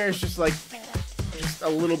Nightmare is just like, just a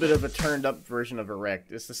little bit of a turned up version of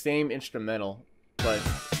Erect. It's the same instrumental, but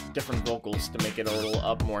different vocals to make it a little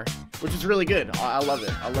up more, which is really good. I love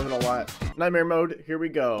it. I love it a lot. Nightmare mode, here we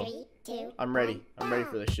go. 3, 2, I'm ready. I'm ready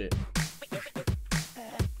for this shit.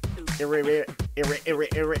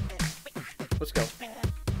 Let's go.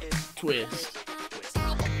 Twist.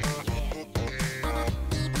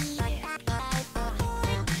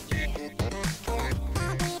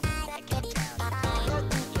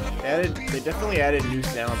 They definitely added new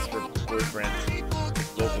sounds for Boyfriend,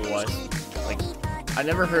 vocal wise. Like, I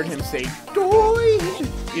never heard him say "Doy,"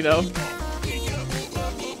 you know?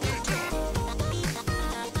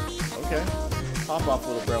 Okay. Pop off,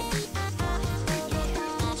 little bro.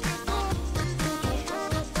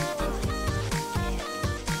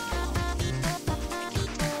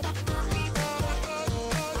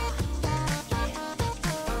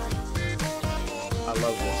 I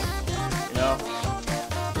love this. You know?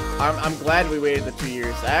 I'm glad we waited the 2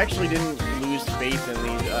 years. I actually didn't lose faith in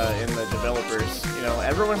these in the developers. You know,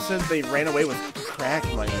 everyone said they ran away with crack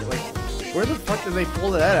money. Like, where the fuck did they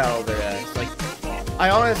pull that out of their ass? Like,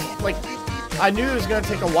 I knew it was gonna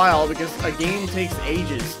take a while because a game takes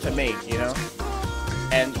ages to make, you know?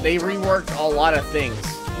 And they reworked a lot of things.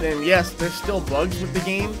 And yes, there's still bugs with the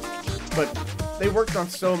game, but they worked on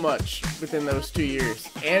so much within those 2 years.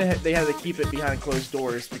 And they had to keep it behind closed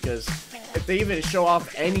doors because if they even show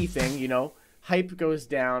off anything, you know, hype goes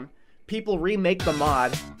down. People remake the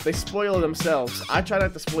mod. They spoil themselves. I try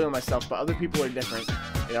not to spoil myself, but other people are different.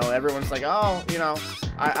 You know, everyone's like, oh, you know,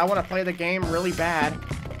 I want to play the game really bad.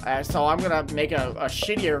 So I'm going to make a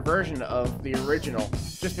shittier version of the original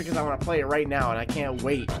just because I want to play it right now and I can't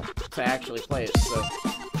wait to actually play it. So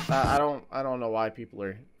I don't know why people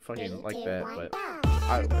are fucking like that, but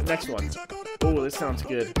next one. Oh, this sounds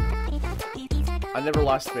good. I never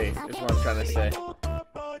lost faith, is what I'm trying to say.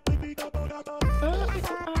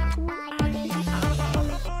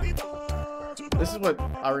 This is what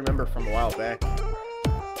I remember from a while back.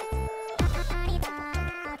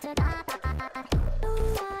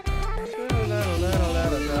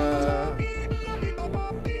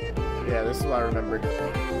 Yeah, this is what I remembered.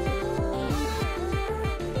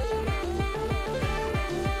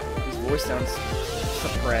 His voice sounds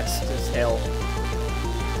suppressed as hell.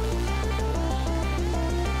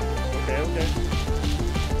 Okay.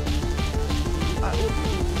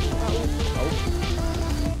 Oh.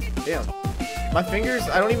 Damn. My fingers,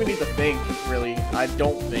 I don't even need to think, really. I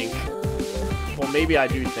don't think. Well, maybe I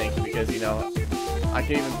do think, because, you know, I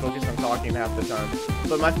can't even focus on talking half the time.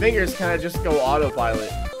 But my fingers kind of just go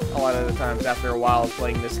autopilot a lot of the times after a while of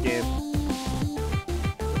playing this game.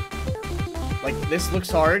 Like, this looks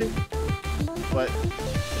hard, but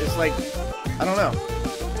it's like, I don't know.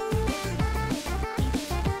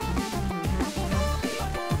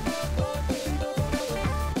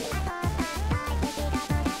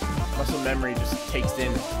 Muscle memory just takes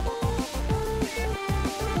in.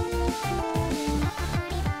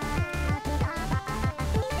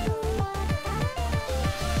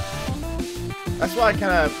 That's why I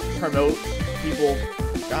kind of promote people.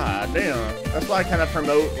 God damn. That's why I kind of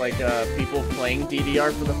promote like people playing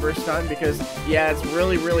DDR for the first time, because yeah, it's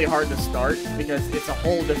really, really hard to start because it's a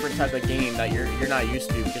whole different type of game that you're not used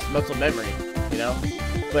to. Just muscle memory, you know.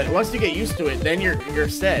 But once you get used to it, then you're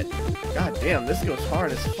set. God damn, this goes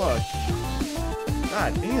hard as fuck.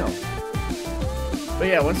 God damn. But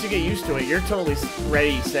yeah, once you get used to it, you're totally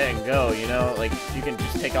ready, set, and go. You know, like you can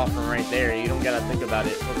just take off from right there. You don't gotta think about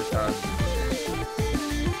it over time.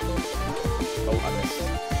 Oh, I missed.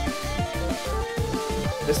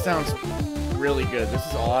 This sounds really good. This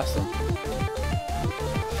is awesome.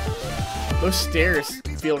 Those stairs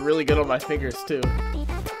feel really good on my fingers too.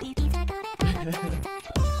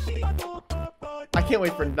 I can't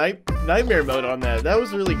wait for Nightmare mode on that. That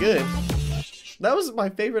was really good. That was my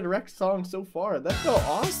favorite Erect song so far. That felt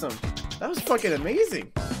awesome. That was fucking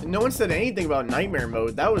amazing. And no one said anything about Nightmare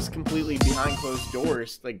mode. That was completely behind closed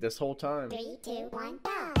doors like this whole time. 3, 2, 1,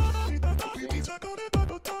 go.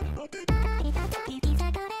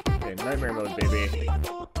 Okay, Nightmare mode, baby. I'm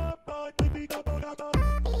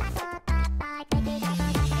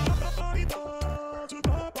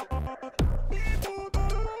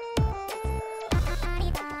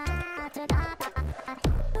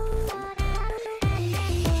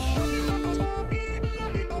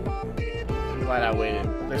glad I waited.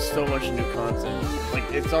 There's so much new content. Like,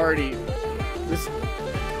 it's already...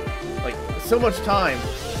 Like, so much time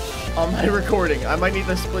on my recording. I might need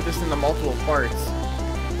to split this into multiple parts.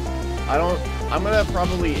 I'm gonna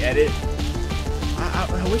probably edit.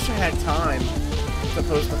 I wish I had time to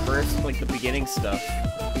post the first, like, the beginning stuff.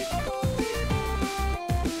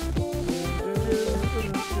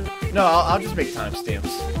 No, I'll just make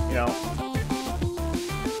timestamps, you know?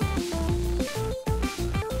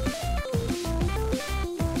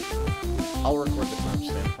 I'll record the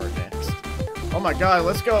timestamp part next. Oh my god,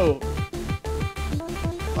 let's go!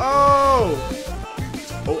 Oh!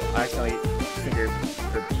 Oh, I accidentally figured.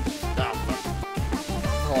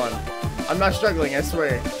 Hold on. I'm not struggling, I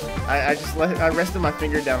swear. I rested my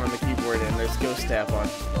finger down on the keyboard and there's ghost tap on.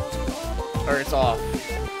 Or it's off.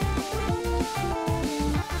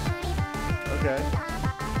 Okay.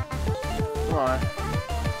 Come on.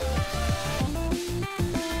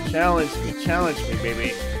 Challenge me,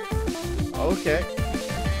 baby. Okay.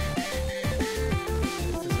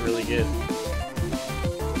 This is really good.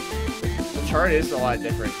 The chart is a lot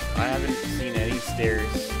different. I haven't seen any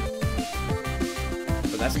stairs.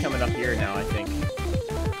 But that's coming up here now, I think.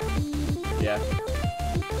 Yeah.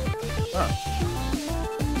 Huh.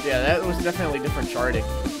 Yeah, that was definitely different charting.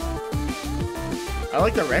 I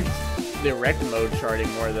like the Erect mode charting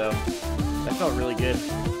more, though. That felt really good.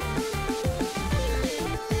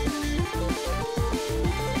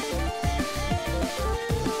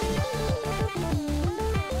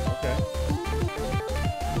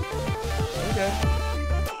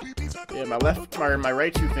 Yeah, my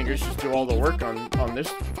right two fingers just do all the work on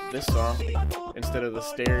this song instead of the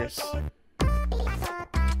stairs.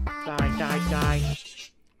 Die.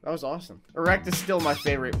 That was awesome. Erect is still my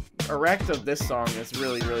favorite. Erect of this song is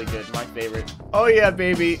really, really good. My favorite. Oh yeah,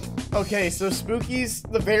 baby. Okay, so Spookeez,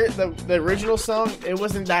 the original song, it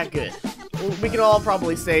wasn't that good. We can all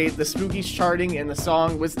probably say the Spookeez charting and the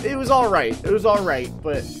song was alright. It was alright,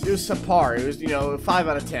 but it was subpar. It was, you know, 5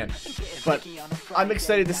 out of 10. But I'm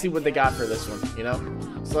excited to see what they got for this one, you know?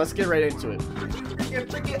 So let's get right into it. You're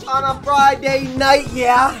freaking on a Friday night,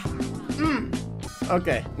 yeah?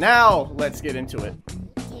 Okay, now let's get into it.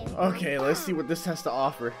 Okay, let's see what this has to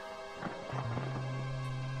offer.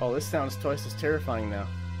 Oh, this sounds twice as terrifying now.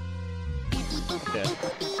 Okay.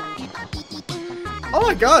 Oh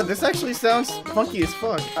my god, this actually sounds funky as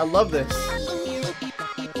fuck. I love this.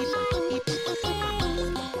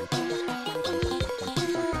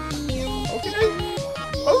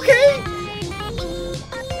 Okay.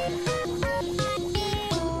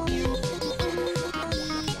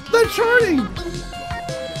 The charting!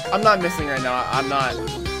 I'm not missing right now. I'm not.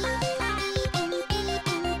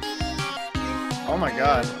 Oh my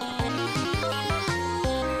god.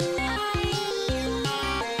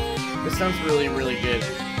 This sounds really, really good.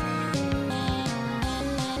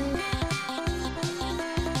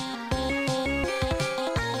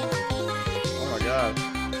 Oh my god.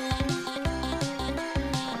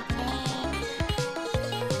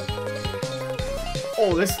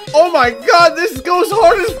 Oh, this. Oh my god, this goes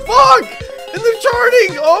hard as fuck in the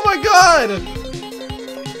charting. Oh my god.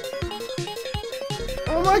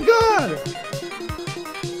 Oh my god.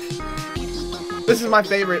 This is my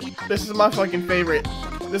favorite. This is my fucking favorite.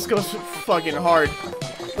 This goes fucking hard.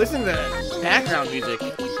 Listen to the background music.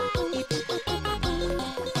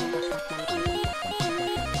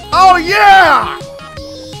 Oh yeah!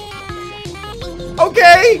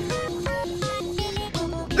 Okay!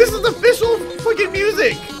 This is official fucking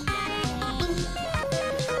music!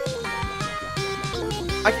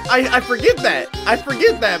 I forget that. I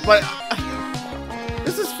forget that, but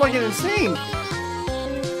this is fucking insane.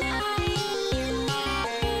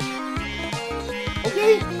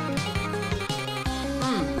 Okay?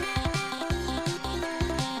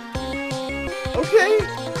 Okay.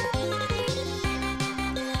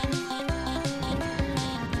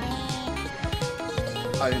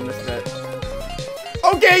 I didn't miss that.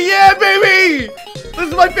 Okay, yeah, baby! This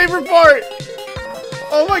is my favorite part!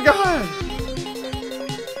 Oh my god!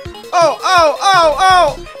 Oh, oh, oh,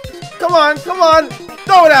 oh! Come on, come on!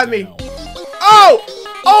 Throw it at me! Oh!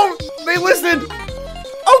 Oh! They listened!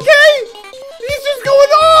 Okay! He's just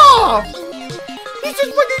going off! He's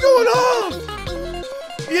just fucking going off!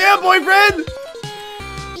 Yeah, boyfriend!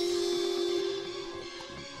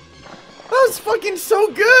 That was fucking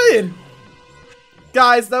so good!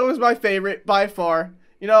 Guys, that was my favorite by far.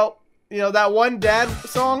 You know that one dad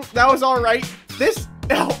song, that was all right. This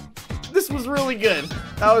was really good.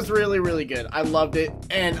 That was really, really good. I loved it,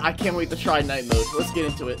 and I can't wait to try night mode. Let's get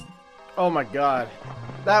into it. Oh my god,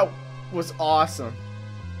 that was awesome.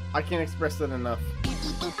 I can't express that enough.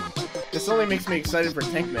 This only makes me excited for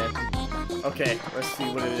Tank Man. Okay, let's see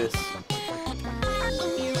what it is.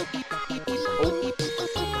 Oh.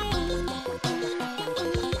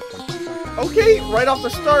 Okay, right off the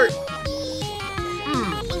start.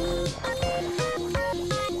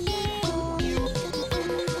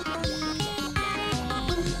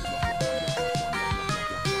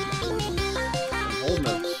 Whole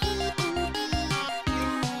notes.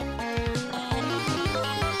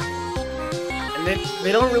 And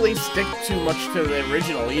they don't really stick too much to the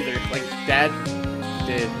original either, like Dad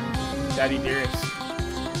did. Daddy Dearest.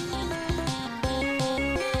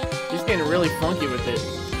 He's getting really funky with it.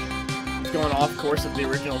 Going off course of the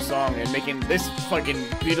original song and making this fucking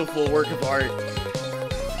beautiful work of art.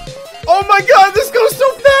 Oh my god, this goes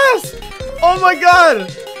so fast! Oh my god!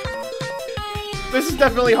 This is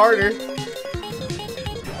definitely harder.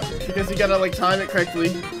 Because you gotta like time it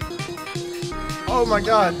correctly. Oh my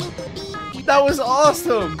god. That was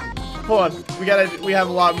awesome! Hold on, we have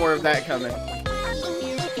a lot more of that coming.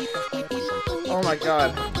 Oh my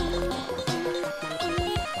god.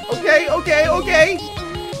 Okay, okay, okay!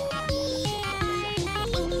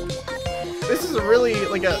 This is really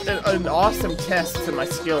like an awesome test to my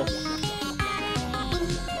skill.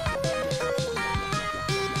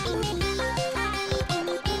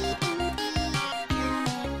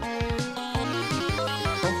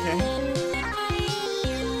 Okay.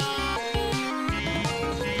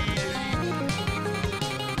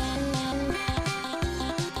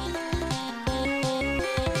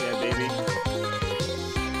 Yeah, baby.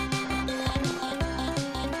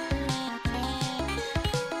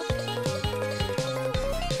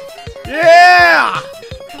 Yeah!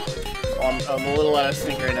 Oh, I'm a little out of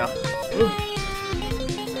sync right now. Ooh.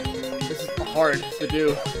 This is hard to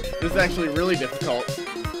do. This is actually really difficult.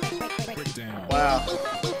 Wow.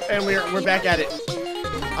 And we're back at it.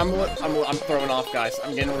 I'm thrown off, guys.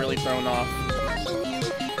 I'm getting really thrown off.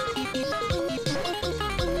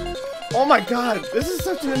 Oh my god, this is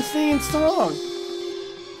such an insane song.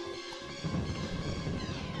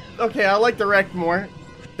 Okay, I like the Erect more.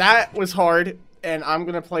 That was hard. And I'm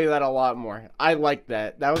gonna play that a lot more. I like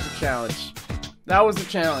that. That was a challenge. That was a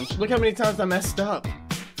challenge. Look how many times I messed up.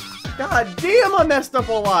 God damn, I messed up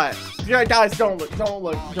a lot. Yeah, guys, don't look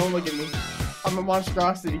at me. I'm a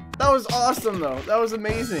monstrosity. That was awesome though. That was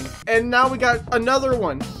amazing. And now we got another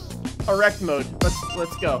one. Erect mode.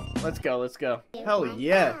 Let's go. Let's go. Let's go. Hell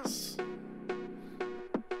yes.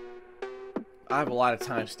 I have a lot of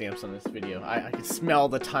timestamps on this video. I can smell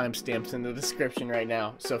the timestamps in the description right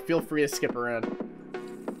now, so feel free to skip around.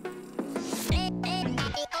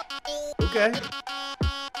 Okay.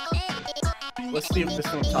 Let's see if this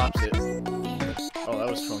one tops it. Oh, that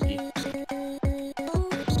was funky.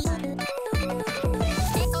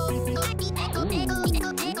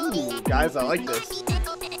 Ooh, guys, I like this.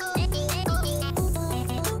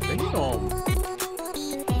 Damn.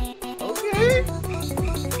 Okay.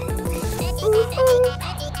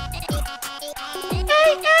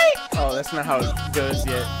 Oh, that's not how it goes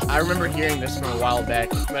yet. I remember hearing this from a while back,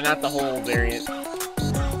 but not the whole variant.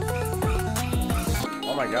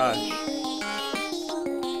 my gosh.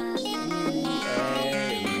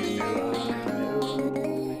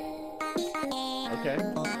 Okay.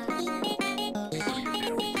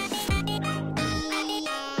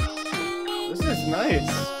 This is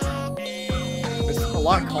nice. This is a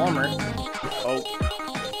lot calmer. Oh.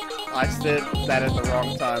 I said that at the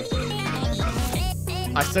wrong time.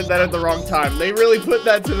 I said that at the wrong time. They really put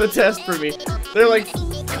that to the test for me. They're like,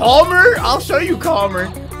 calmer? I'll show you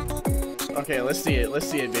calmer. Okay, let's see it. Let's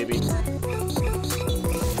see it, baby.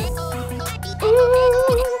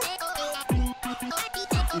 Ooh.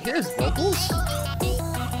 You hear his vocals?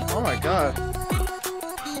 Oh my god.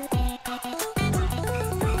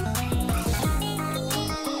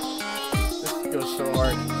 This goes so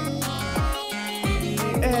hard.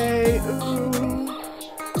 Hey, ooh.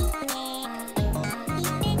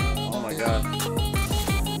 Oh my god.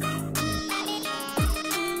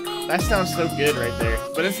 That sounds so good right there.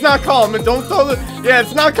 But it's not calm. And don't throw the... Yeah,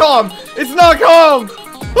 it's not calm. It's not calm.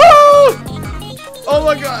 Woo! Oh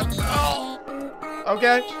my god. Oh.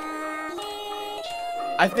 Okay.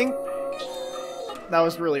 I think that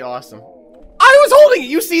was really awesome. I was holding it.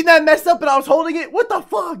 You seen that mess up and I was holding it? What the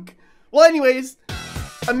fuck? Well, anyways,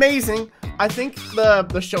 amazing. I think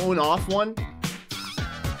the showing off one,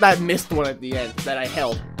 that missed one at the end that I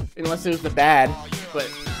held, unless it was the bad. But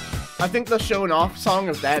I think the showing off song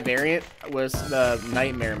of that variant was the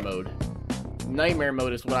Nightmare mode. Nightmare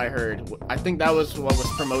mode is what I heard. I think that was what was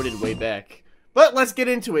promoted way back. But let's get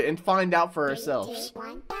into it and find out for ourselves.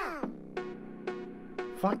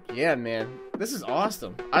 Fuck yeah, man. This is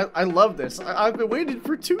awesome. I love this. I've been waiting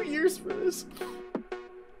for 2 years for this.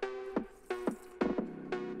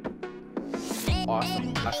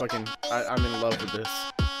 Awesome. I'm in love with this.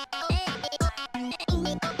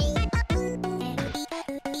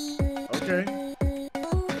 Okay.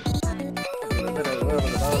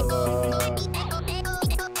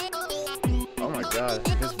 Oh my god,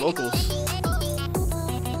 his vocals.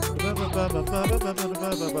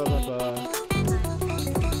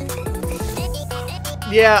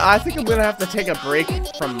 Yeah, I think I'm gonna have to take a break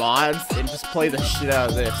from mods and just play the shit out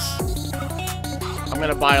of this. I'm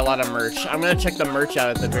gonna buy a lot of merch. I'm gonna check the merch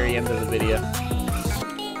out at the very end of the video.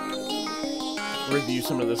 Review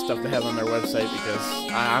some of the stuff they have on their website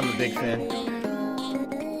because I'm a big fan.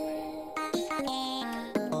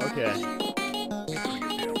 Okay.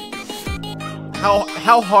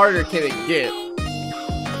 How harder can it get?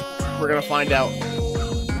 We're gonna find out.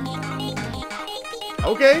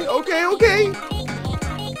 Okay.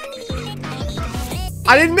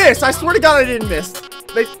 I didn't miss. I swear to God I didn't miss.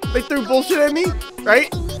 They threw bullshit at me,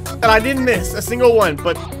 right? And I didn't miss a single one.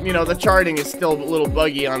 But, you know, the charting is still a little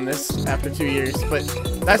buggy on this after 2 years. But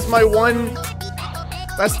that's my one...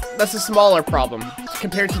 That's a smaller problem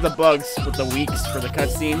compared to the bugs with the weeks for the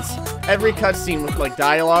cutscenes. Every cutscene with, like,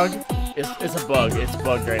 dialogue is a bug. It's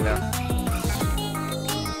bugged right now.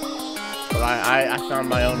 But I found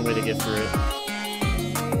my own way to get through it.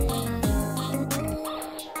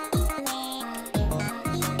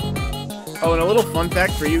 Oh, and a little fun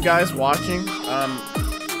fact for you guys watching.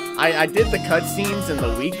 I did the cutscenes and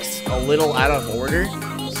the weeks a little out of order.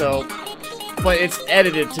 So, but it's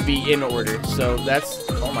edited to be in order. So that's,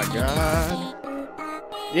 oh my god.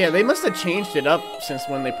 Yeah, they must have changed it up since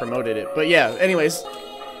when they promoted it. But yeah, anyways.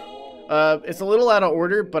 It's a little out of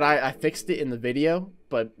order, but I fixed it in the video.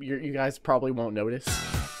 But you guys probably won't notice.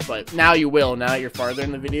 But now you will, now that you're farther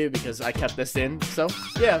in the video, because I kept this in. So,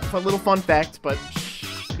 yeah, a little fun fact, but...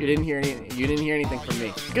 You didn't hear anything from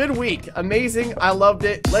me. Good week. Amazing. I loved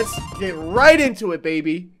it. Let's get right into it,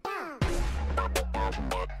 baby.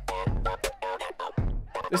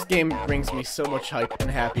 This game brings me so much hype and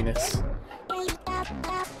happiness.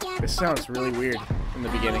 This sounds really weird in the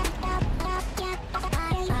beginning.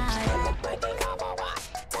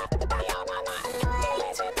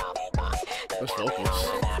 Those vocals.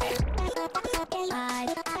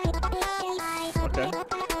 Okay.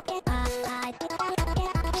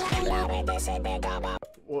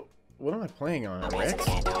 What am I playing on? Erect?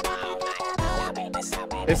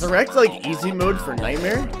 Is Erect like easy mode for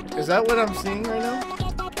Nightmare? Is that what I'm seeing right now?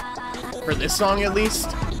 For this song at least?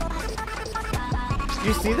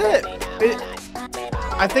 You see that?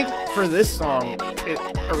 I think for this song,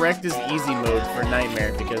 Erect is easy mode for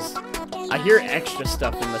Nightmare because I hear extra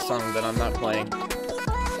stuff in the song that I'm not playing.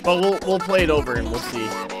 But we'll play it over and we'll see.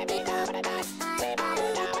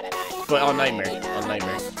 But on Nightmare.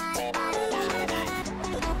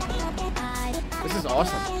 This is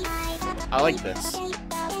awesome. I like this.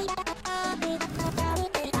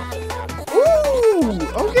 Ooh,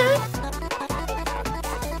 okay.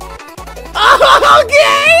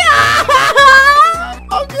 Okay.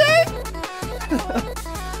 Okay.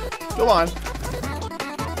 Come on.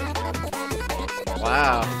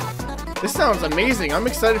 Wow. This sounds amazing. I'm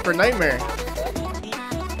excited for Nightmare.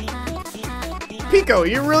 Pico,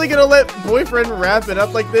 you're really gonna let boyfriend wrap it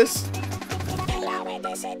up like this?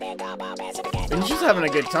 And he's just having a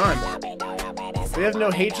good time. They have no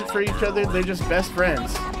hatred for each other, they're just best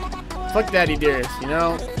friends. Fuck daddy dearest, you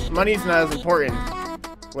know? Money's not as important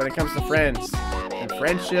when it comes to friends. And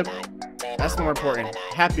friendship, that's more important.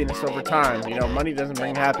 Happiness over time, you know, money doesn't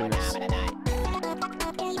bring happiness.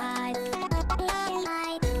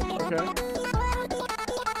 Okay.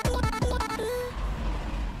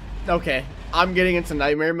 Okay, I'm getting into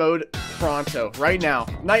Nightmare mode pronto, right now.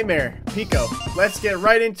 Nightmare, Pico, let's get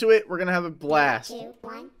right into it. We're gonna have a blast.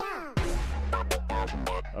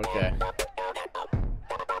 Okay.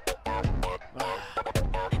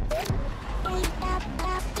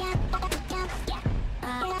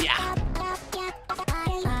 Yeah.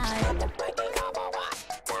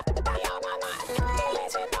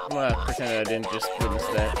 I'm gonna pretend I didn't just witness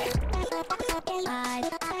that.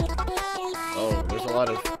 Oh, there's a lot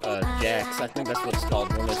of jacks. I think that's what it's called.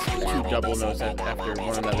 One that's two double notes after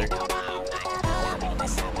one another.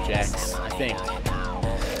 Jacks, I think.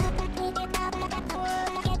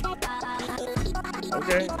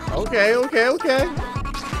 Okay.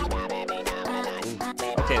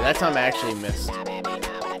 Okay, that time I actually missed.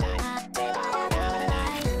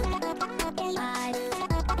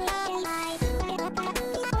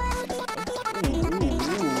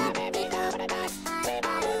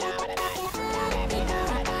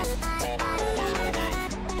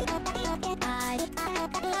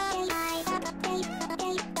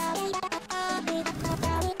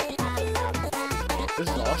 This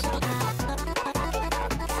is awesome.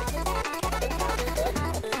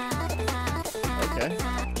 Okay.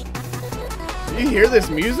 Do you hear this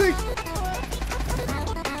music?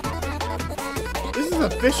 This is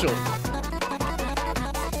official.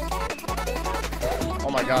 Oh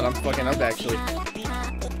my god, I'm fucking up actually.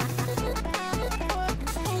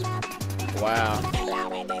 Wow.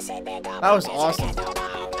 That was awesome.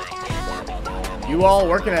 You all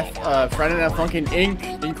working at Friday Night Funkin' Inc.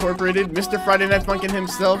 Incorporated, Mr. Friday Night Funkin'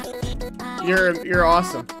 himself. You're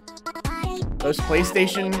awesome. Those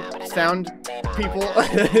PlayStation sound people,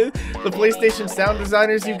 the PlayStation sound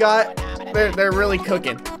designers you got, they're really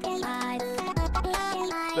cooking.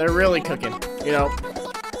 They're really cooking. You know,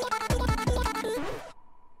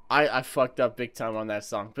 I fucked up big time on that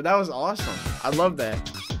song, but that was awesome. I love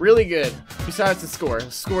that. Really good. Besides the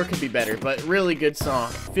score could be better, but really good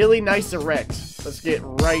song. Spookeez Erect. Let's get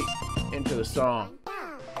right into the song.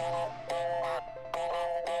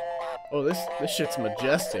 Oh, this shit's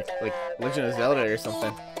majestic, like Legend of Zelda or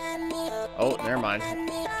something. Oh, never mind.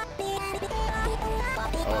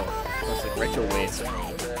 Oh, looks like retro wave.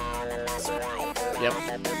 Yep.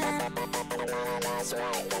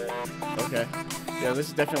 Okay. Yeah, this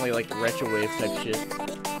is definitely like retro wave type shit.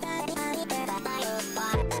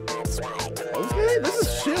 Okay, this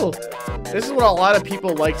is chill. This is what a lot of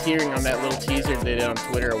people liked hearing on that little teaser they did on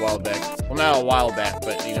Twitter a while back. Well, not a while back,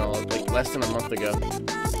 but you know, like less than a month ago.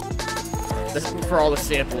 This is for all the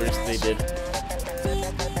samplers they did.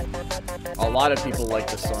 A lot of people like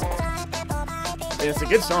this song. And it's a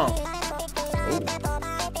good song. Ooh.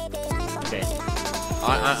 Okay.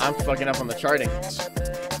 I'm fucking up on the charting.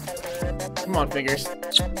 Come on, fingers.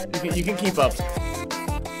 You can keep up.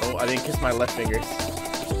 Oh, I didn't kiss my left fingers.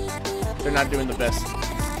 They're not doing the best.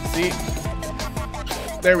 See?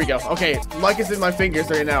 There we go. Okay, luck is in my fingers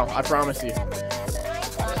right now. I promise you.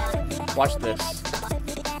 Watch this.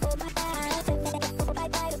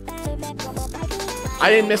 I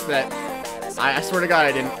didn't miss that. I swear to God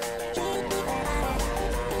I didn't.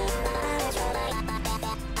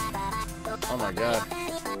 Oh my god.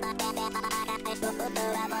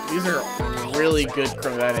 These are really good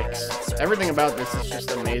chromatics. Everything about this is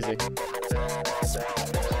just amazing.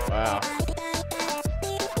 Wow.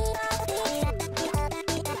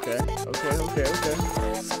 Okay.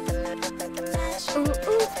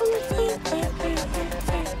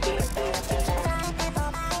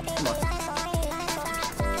 Come on.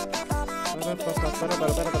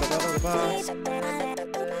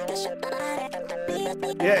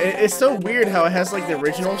 Yeah, it's so weird how it has like the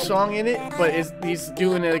original song in it, but he's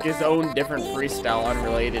doing like his own different freestyle,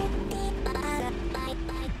 unrelated.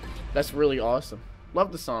 That's really awesome.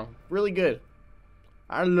 Love the song. Really good.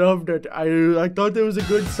 I loved it. I thought it was a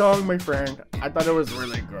good song, my friend. I thought it was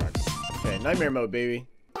really good. Okay, Nightmare mode, baby.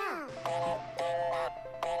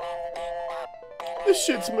 This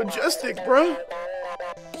shit's majestic, bro.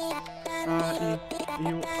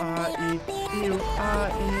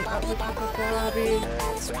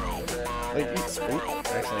 Like, actually,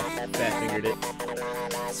 fat fingered it.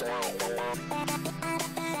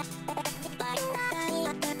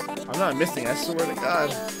 I'm not missing, I swear to God.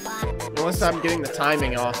 Unless I'm getting the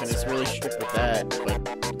timing off and it's really strict with that,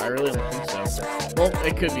 but I really don't think so. Well,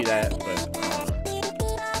 it could be that, but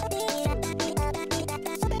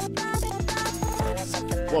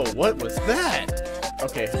whoa, what was that?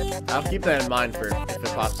 Okay, I'll keep that in mind for if it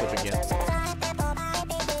pops up again.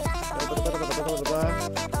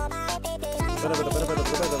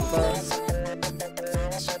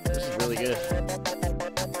 This is really good.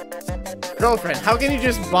 Girlfriend, how can you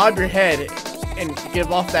just bob your head and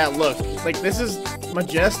give off that look? Like, this is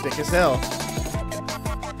majestic as hell.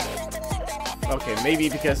 Okay, maybe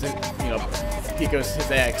because it, you know, Pico's his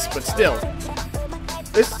ex, but still.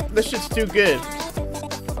 This shit's too good.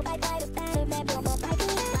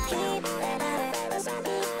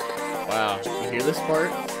 Wow, you hear this part?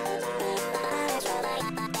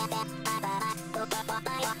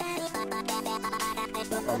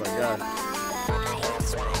 Oh my God.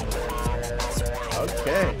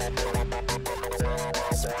 Okay.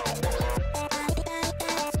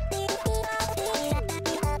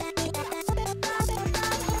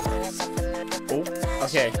 Oh,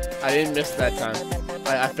 okay. I didn't miss that time.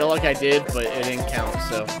 I felt like I did, but it didn't count,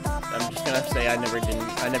 so I'm just gonna say I never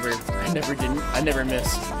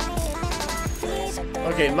missed.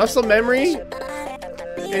 Okay, muscle memory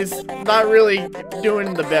is not really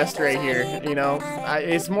doing the best right here, you know?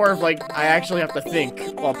 It's more of like, I actually have to think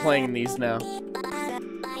while playing these now.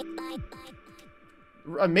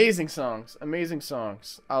 Amazing songs, amazing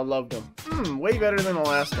songs. I loved them. Way better than the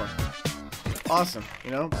last one. Awesome,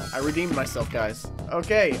 you know? I redeemed myself, guys.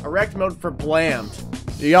 Okay, erect mode for Blammed.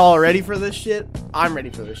 Are y'all ready for this shit? I'm ready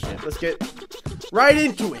for this shit. Let's get right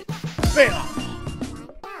into it. Bam!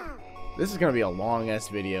 This is gonna be a long-ass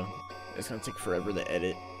video. It's gonna take forever to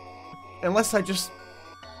edit. Unless I just...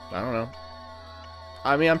 I don't know.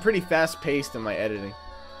 I mean, I'm pretty fast-paced in my editing.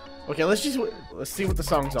 Okay, let's see what the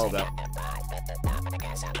song's all about.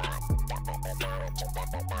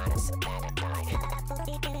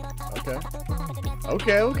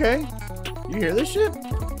 Okay. Okay. You hear this shit?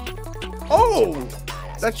 Oh!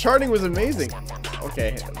 That charting was amazing.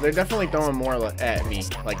 Okay, they're definitely throwing more at me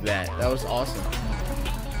like that. That was awesome.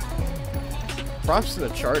 Props to the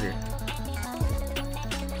charter.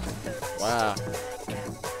 Wow.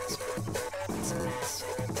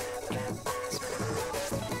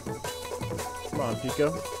 Come on,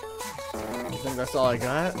 Pico. I think that's all I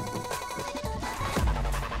got.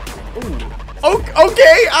 Ooh.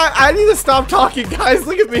 Okay, I need to stop talking, guys.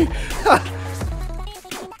 Look at me.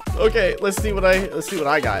 Okay, let's see what I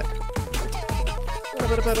got.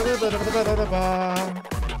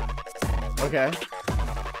 Okay.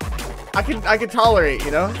 I can tolerate,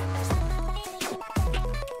 you know?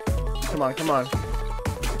 Come on.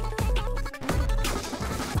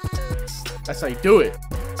 That's how you do it.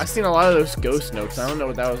 I've seen a lot of those ghost notes. I don't know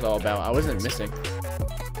what that was all about. I wasn't missing.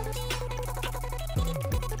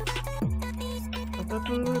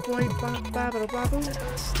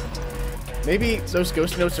 Maybe those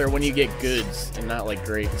ghost notes are when you get goods and not like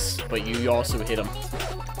greats, but you also hit them.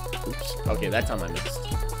 Oops. Okay, that time I missed.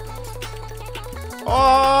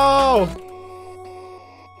 Oh!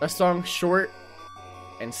 That song's short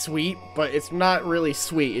and sweet, but it's not really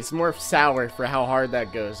sweet. It's more sour for how hard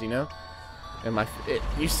that goes, you know? And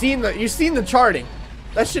you've seen the charting.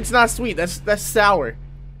 That shit's not sweet. That's sour.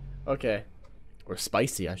 Okay. Or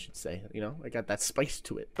spicy, I should say. You know, I got that spice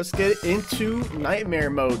to it. Let's get into nightmare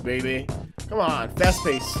mode, baby. Come on, fast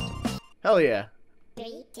pace. Hell yeah.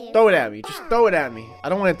 3, 2, Throw it at me. Just throw it at me. I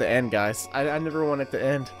don't want it to end, guys. I never want it to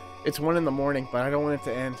end. It's 1 in the morning, but I don't want it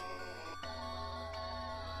to end.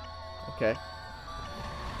 Okay.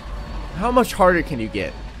 How much harder can you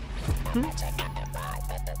get?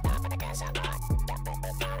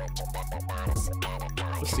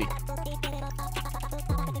 Let's see.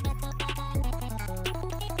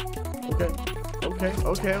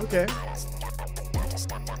 Okay.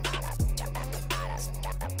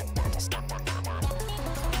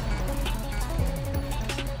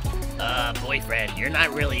 Boyfriend, you're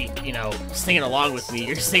not really, you know, singing along with me.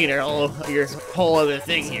 You're singing your whole other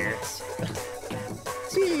thing here.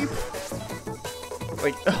 Beep.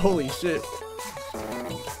 Like, holy shit.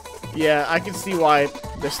 Yeah, I can see why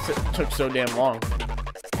this took so damn long.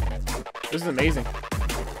 This is amazing.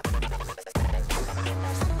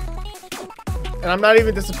 And I'm not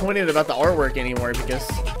even disappointed about the artwork anymore because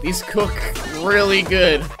these cook really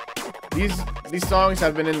good. These songs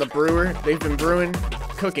have been in the brewer. They've been brewing,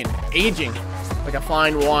 cooking, aging like a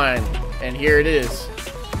fine wine. And here it is.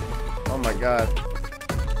 Oh my god.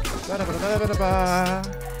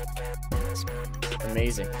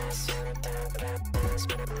 Amazing.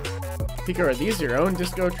 Pico, are these your own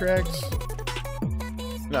disco tracks?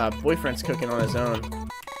 Nah, Boyfriend's cooking on his own.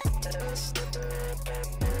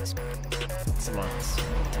 Come on.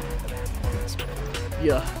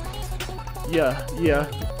 Yeah. Yeah, yeah.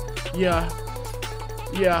 Yeah.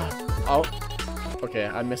 Yeah. Oh. Okay,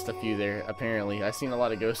 I missed a few there, apparently. I seen a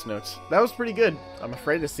lot of ghost notes. That was pretty good. I'm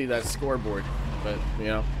afraid to see that scoreboard. But, you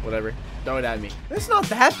know, whatever. Throw it at me. It's not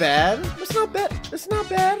that bad. It's not bad. It's not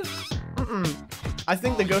bad. I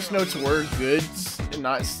think the ghost notes were goods and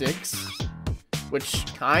not 6. Which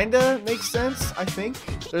kinda makes sense, I think.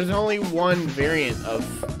 There's only one variant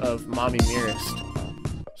of Mommy Nearest.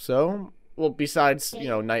 So, well, besides, you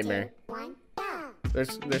know, Nightmare.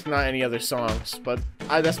 There's not any other songs, but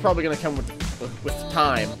that's probably gonna come with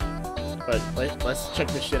time. But let's check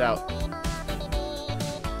this shit out.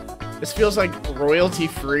 This feels like royalty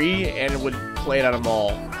free and would play it at a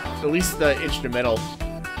mall. At least the instrumental.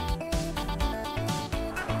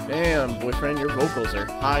 Damn, Boyfriend, your vocals are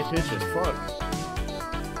high pitched as fuck.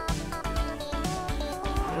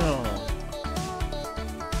 Oh.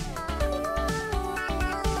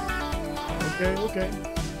 Okay.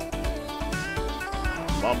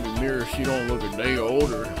 Mommy Mirror, she don't look a day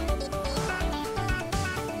older.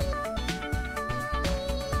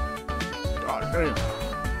 God damn.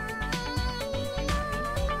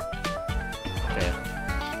 Okay.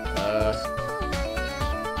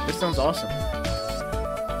 This sounds awesome.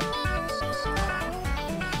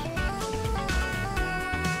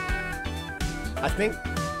 I think,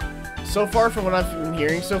 so far from what I've been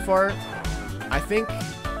hearing so far, I think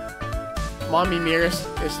Mommy Nearest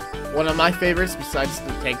is one of my favorites besides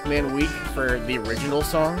the Tankman Week for the original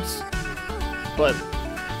songs. But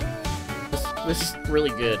this is really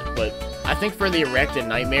good. But I think for the Erect and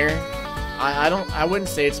Nightmare, I wouldn't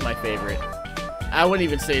say it's my favorite. I wouldn't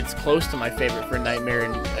even say it's close to my favorite for Nightmare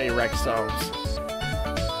and Erect songs.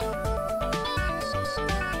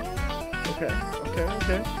 Okay.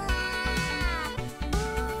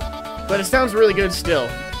 But it sounds really good still,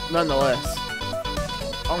 nonetheless.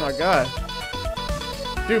 Oh my god.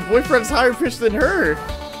 Dude, Boyfriend's higher pitched than her.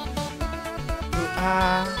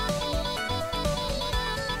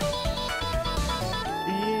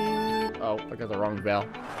 Oh, I got the wrong vowel.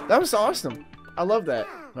 That was awesome. I love that.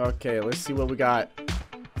 Okay, let's see what we got.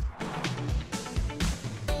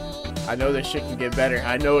 I know this shit can get better.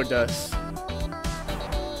 I know it does.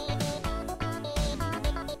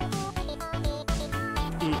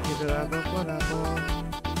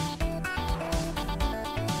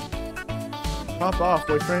 Pop off,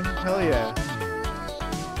 Boyfriend. Hell yeah.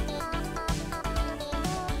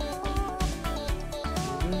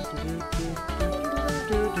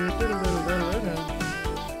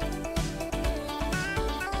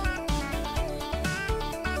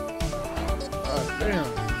 Oh, damn.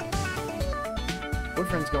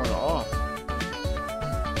 Boyfriend's going off.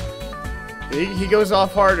 He goes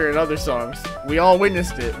off harder in other songs. We all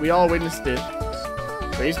witnessed it.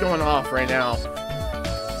 But he's going off right now.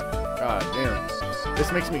 God damn.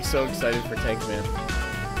 This makes me so excited for Tankman.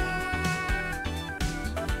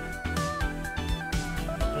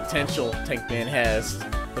 Potential Tankman has.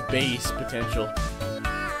 The bass potential.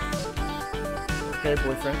 Okay,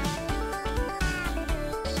 Boyfriend.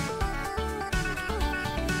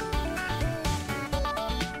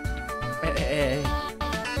 Hey.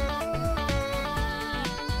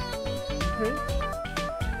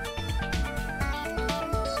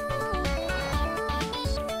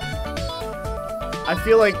 I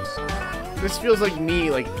feel like this feels like me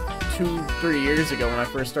like 2-3 years ago when I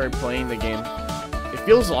first started playing the game. It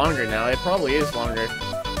feels longer now. It probably is longer.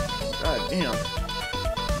 God damn.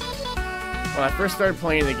 When I first started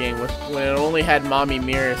playing the game, when it only had Mommy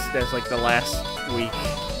Nearest as like the last week.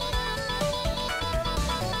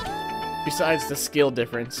 Besides the skill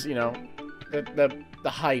difference, you know, the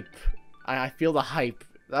hype. I feel the hype.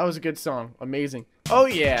 That was a good song. Amazing. Oh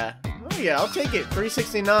yeah. I'll take it.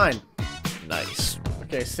 369. Nice.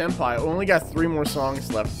 Okay, Senpai. Only got 3 more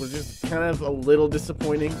songs left, which is kind of a little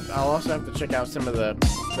disappointing. I'll also have to check out some of the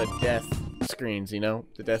death screens, you know?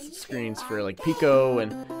 The death screens for, like, Pico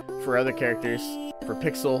and for other characters. For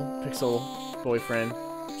Pixel Boyfriend,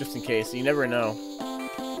 just in case. You never know.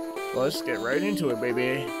 Well, let's get right into it,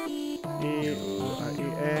 baby.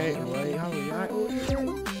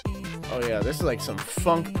 Oh, yeah, this is like some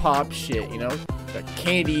funk pop shit, you know? That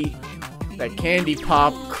candy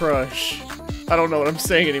pop crush. I don't know what I'm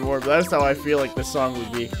saying anymore, but that's how I feel like this song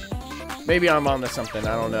would be. Maybe I'm on to something,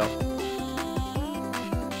 I don't know.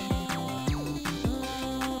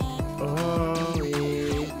 Oh,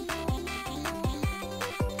 yeah.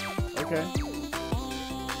 Okay.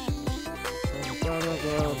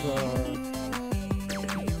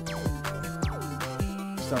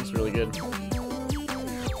 sounds really good.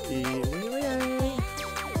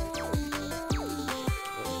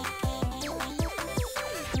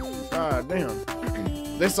 Ah, damn.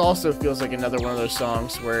 This also feels like another one of those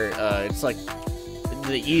songs where it's like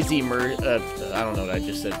the easy I don't know what I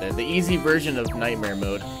just said there. The easy version of Nightmare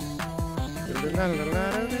mode.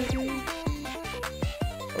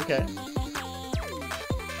 Okay.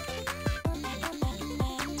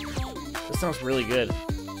 This sounds really good.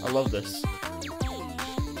 I love this.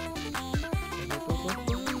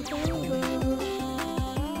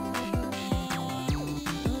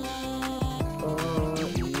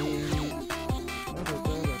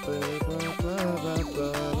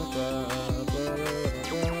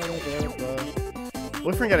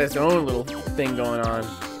 Boyfriend got his own little thing going on.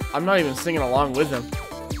 I'm not even singing along with him.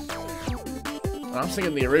 I'm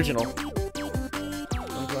singing the original.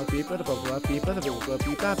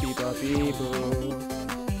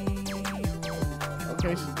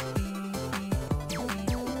 Okay.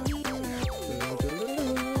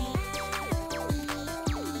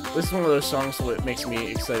 This is one of those songs that makes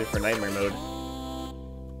me excited for Nightmare mode.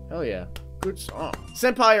 Hell yeah. Good song.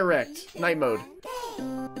 Senpai Erect. Night mode.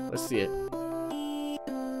 Let's see it.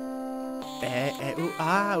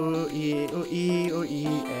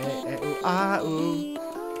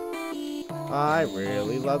 I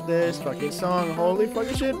really love this fucking song. Holy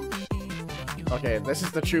fucking shit. Okay, this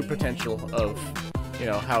is the true potential of, you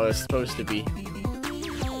know, how it's supposed to be.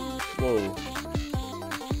 Whoa.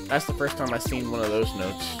 That's the first time I've seen one of those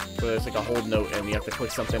notes. Where there's like a hold note and you have to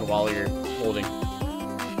click something while you're holding.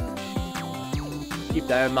 Keep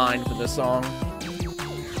that in mind for this song.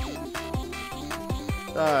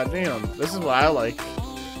 Ah, damn. This is what I like.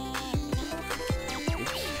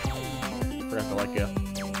 Oops. Forgot to let go.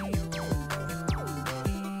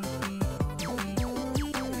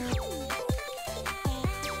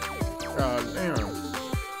 Ah, damn.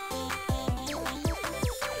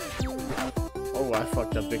 Oh, I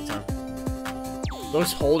fucked up big time.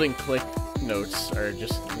 Those hold and click notes are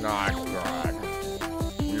just not good.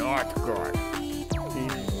 Not good.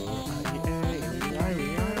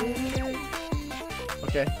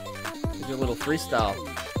 Okay, here's your little freestyle.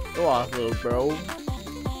 Go off, little bro.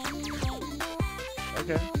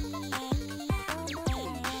 Okay.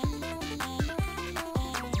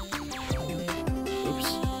 Oops.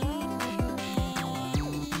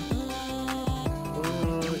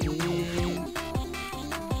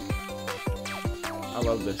 I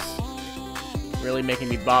love this. Really making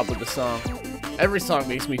me bob with the song. Every song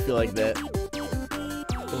makes me feel like that.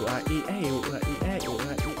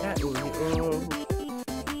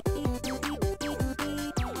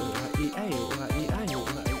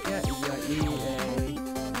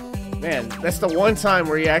 Man, that's the one time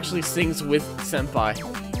where he actually sings with Senpai.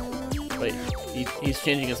 But he's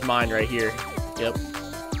changing his mind right here. Yep.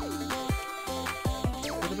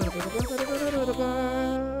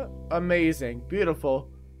 Amazing. Beautiful.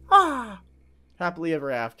 Ah! Happily ever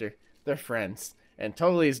after. They're friends. And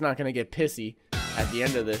totally is not going to get pissy at the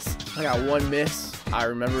end of this. I got one miss. I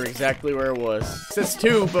remember exactly where it was. It says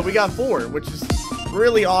 2, but we got 4, which is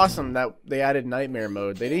really awesome that they added Nightmare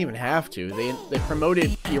mode. They didn't even have to. They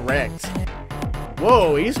promoted Erect.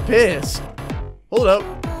 Whoa, he's pissed. Hold up.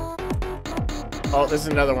 Oh, this is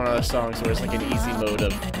another one of those songs where it's like an easy mode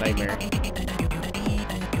of Nightmare.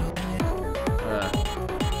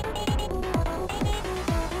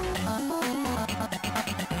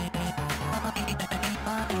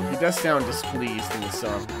 He does sound displeased in the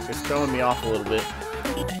song. It's throwing me off a little bit.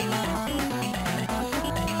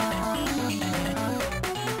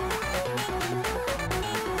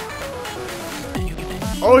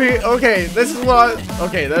 Oh, okay, this is what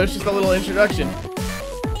okay, that was just a little introduction.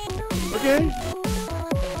 Okay.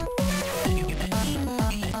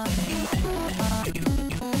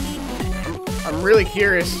 I'm really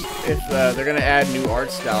curious if they're gonna add new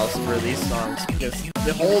art styles for these songs, because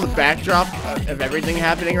the whole backdrop of everything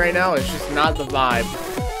happening right now is just not the vibe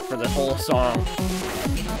for the whole song.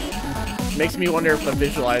 Makes me wonder if the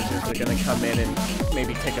visualizers are gonna come in and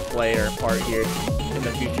maybe take a play or a part here in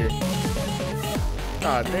the future.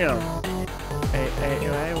 God damn.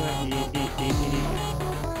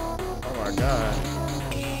 Oh my god.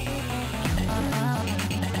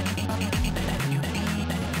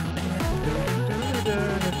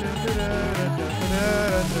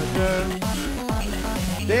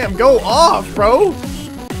 Damn, go off, bro!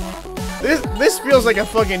 This feels like a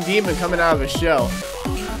fucking demon coming out of a shell.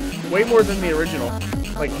 Way more than the original.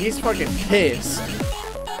 Like, he's fucking pissed.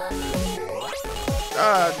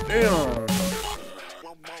 God damn.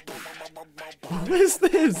 What is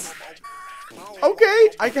this? Okay,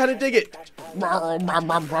 I kinda dig it.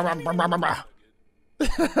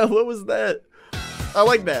 What was that? I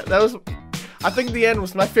like that. That was, I think the end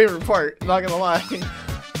was my favorite part, not gonna lie.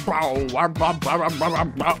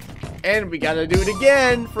 And we gotta do it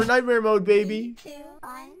again for Nightmare mode, baby.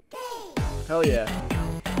 Hell yeah.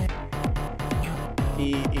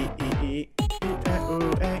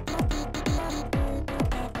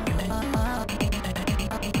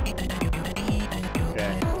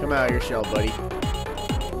 Okay, come out of your shell, buddy.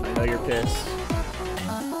 I know you're pissed.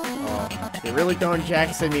 Oh, you're really throwing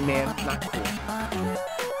jacks at me, man. Not cool.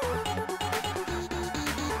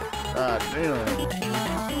 God damn.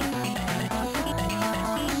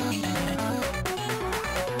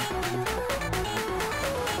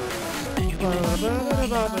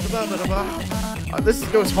 This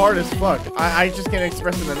goes hard as fuck. I just can't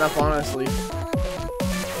express it enough, honestly. God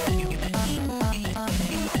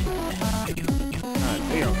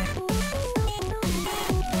damn.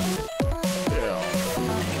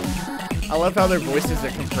 I love how their voices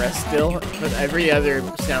are compressed still, but every other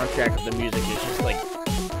soundtrack of the music is just like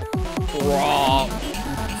raw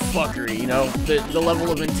fuckery, you know? The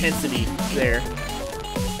level of intensity there.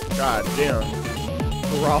 God damn.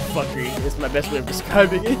 Raw fuckery is my best way of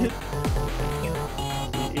describing it.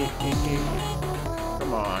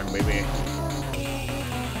 Come on, baby.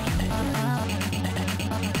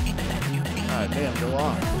 God damn, go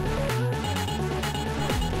off.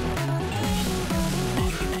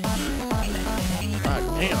 God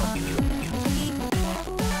damn.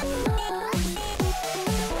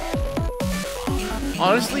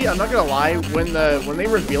 Honestly, I'm not gonna lie, when they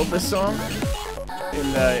revealed this song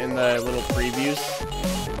in the little previews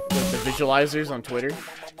with the visualizers on Twitter.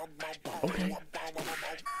 Okay.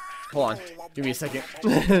 Hold on. Give me a second.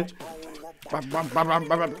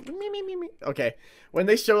 Okay. When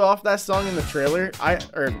they showed off that song in the trailer,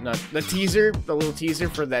 the teaser, the little teaser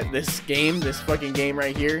for this fucking game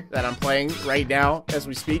right here that I'm playing right now as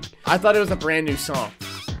we speak, I thought it was a brand new song.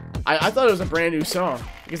 I thought it was a brand new song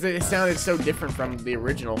because it sounded so different from the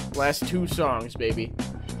original. Last two songs, baby.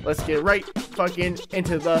 Let's get right fucking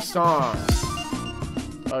into the song.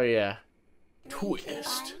 Oh yeah.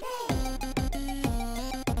 Twist.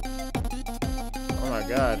 Oh my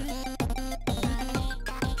god.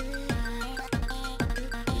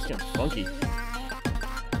 He's getting funky.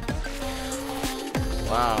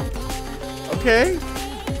 Wow. Okay.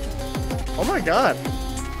 Oh my god.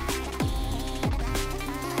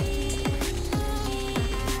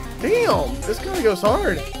 Damn, this kind of goes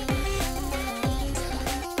hard.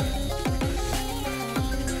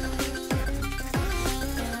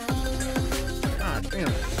 God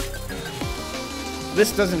damn.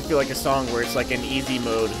 This doesn't feel like a song where it's like an easy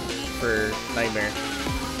mode for Nightmare.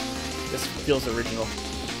 This feels original.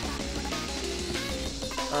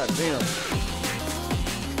 God damn.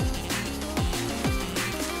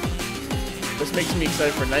 This makes me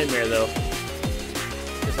excited for Nightmare though.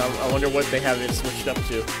 Because I wonder what they have it switched up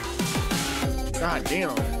to. God damn.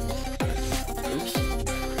 Oops.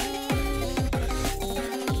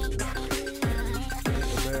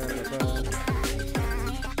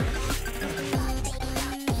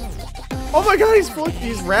 Oh my god,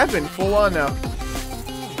 he's rapping full on now.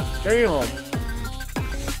 Damn.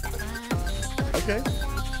 Okay.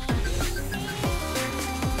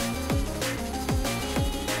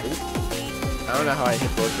 I don't know how I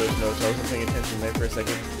hit both those notes. I wasn't paying attention there for a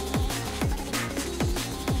second.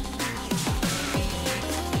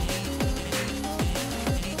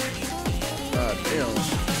 God damn.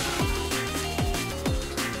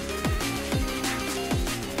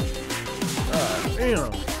 God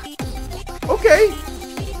damn. Okay.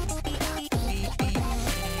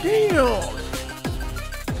 Damn.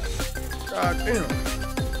 God damn.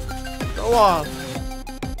 Go off.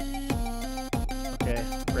 Okay,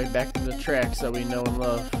 right back to the tracks that we know and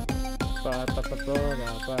love.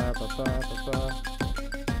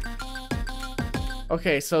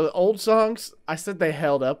 Okay, so the old songs, I said they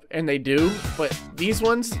held up, and they do, but these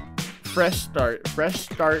ones, fresh start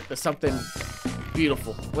to something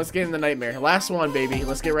beautiful. Let's get in the Nightmare. Last one, baby.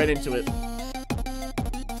 Let's get right into it.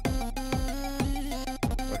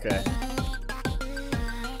 Okay.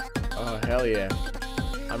 Oh, hell yeah.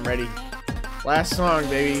 I'm ready. Last song,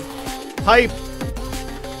 baby. Hype!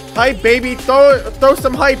 Hype, baby! Throw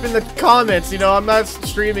some hype in the comments, you know, I'm not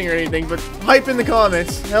streaming or anything, but hype in the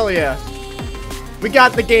comments. Hell yeah. We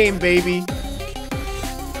got the game, baby.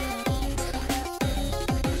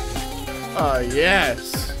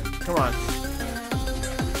 Yes. Come on.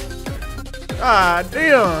 Ah,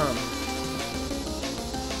 damn.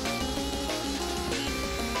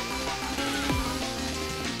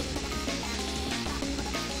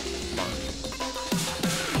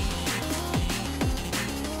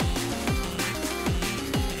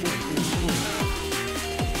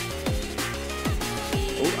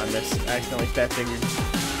 miss. I accidentally fat fingered.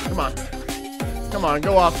 Come on. Come on,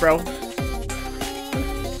 go off, bro.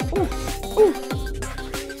 Ooh. Ooh.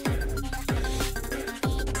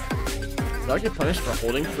 Do I get punished for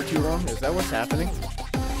holding for too long? Is that what's happening?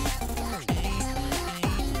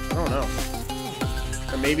 I don't know.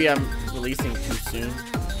 Or maybe I'm releasing too soon.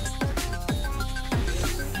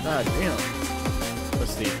 God damn.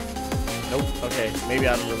 Let's see. Nope. Okay. Maybe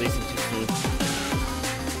I'm releasing too soon.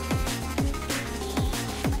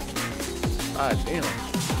 God damn.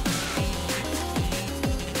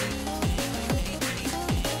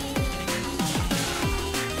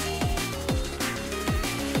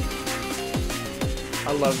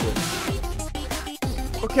 I love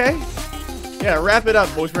this. Okay. Yeah, wrap it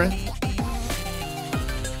up, boyfriend.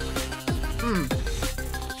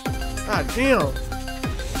 God damn.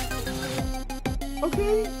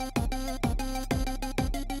 Okay.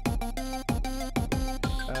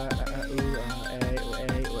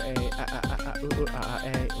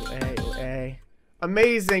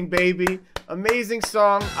 Amazing, baby. Amazing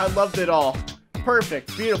song. I loved it all.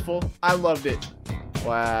 Perfect. Beautiful. I loved it.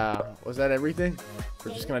 Wow. Was that everything?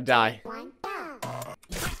 We're just gonna die.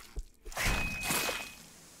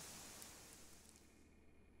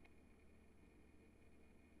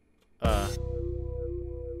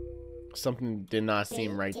 Something did not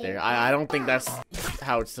seem right there. I don't think that's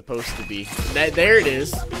how it's supposed to be. There it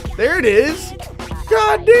is. There it is.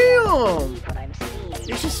 God damn.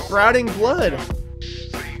 It's just sprouting blood.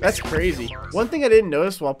 That's crazy. One thing I didn't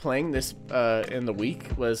notice while playing this in the week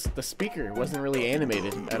was the speaker wasn't really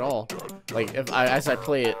animated at all. Like as I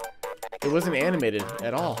play it, it wasn't animated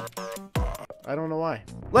at all. I don't know why.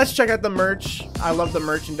 Let's check out the merch. I love the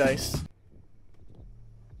merchandise.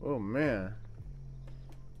 Oh man.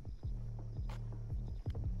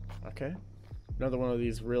 Okay. Another one of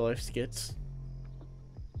these real life skits.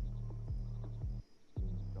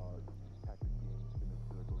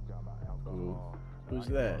 Ooh. Who's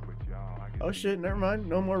that? Oh shit, never mind.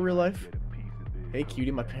 No more real life. Hey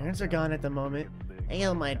cutie, my parents are gone at the moment.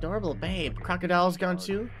 Hey, my adorable babe. Crocodile's gone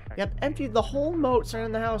too? Yep, emptied the whole moat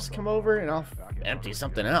surrounding the house. Come over and I'll empty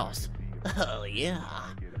something else. Oh yeah.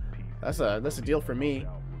 That's a deal for me.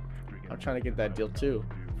 I'm trying to get that deal too.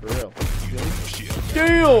 For real.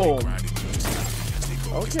 Damn!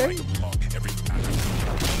 Okay.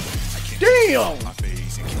 Damn!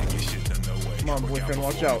 Come on, boyfriend,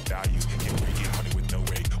 watch out.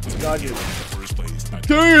 God, you.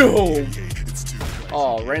 Damn!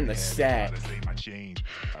 Oh, ran the sack.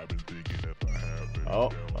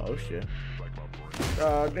 Oh shit.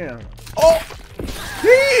 God damn. Oh!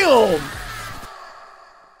 Damn!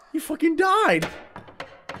 You fucking died.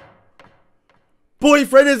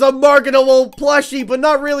 Boyfriend is a marketable plushie, but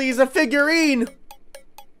not really. He's a figurine.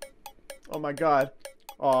 Oh my god.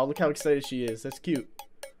 Oh, look how excited she is. That's cute.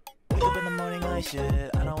 Wake up in the morning like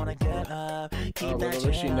shit. I don't wanna get up. Keep that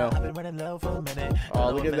shit. She know. I've been running low for a minute.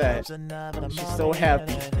 Oh, look at that. She's so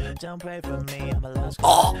happy. Don't pray for me. I'm a lost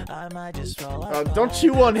cause. I might just roll up. Don't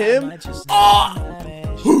chew on him. Oh!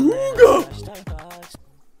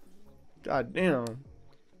 God damn.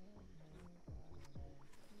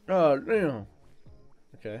 God damn.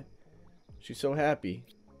 Okay. She's so happy.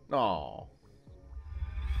 Aw.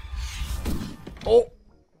 Oh!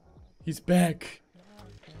 He's back.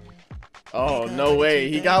 Oh, no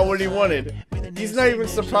way. He got what he wanted. He's not even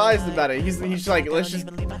surprised about it. He's like, let's just...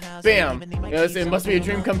 Bam! You know, it must be a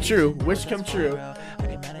dream come true. Wish come true.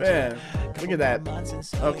 Man. Look at that.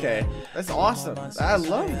 Okay. That's awesome. I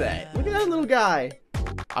love that. Look at that little guy.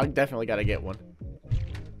 I definitely gotta get one.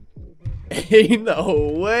 Ain't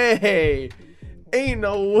no way. Ain't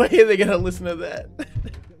no way they're gonna listen to that.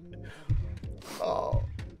 Oh.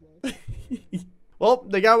 Well,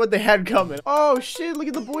 they got what they had coming. Oh shit, look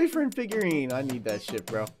at the boyfriend figurine. I need that shit,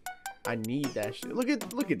 bro. I need that shit. Look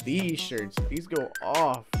at these shirts. These go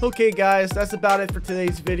off. Okay, guys, that's about it for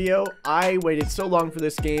today's video. I waited so long for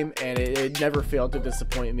this game, and it never failed to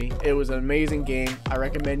disappoint me. It was an amazing game. I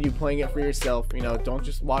recommend you playing it for yourself. You know, don't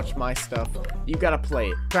just watch my stuff. You gotta play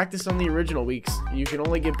it. Practice on the original weeks. You can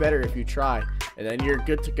only get better if you try, and then you're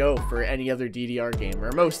good to go for any other DDR game,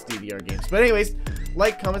 or most DDR games. But anyways,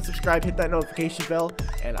 like, comment, subscribe, hit that notification bell,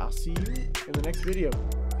 and I'll see you in the next video.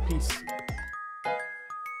 Peace.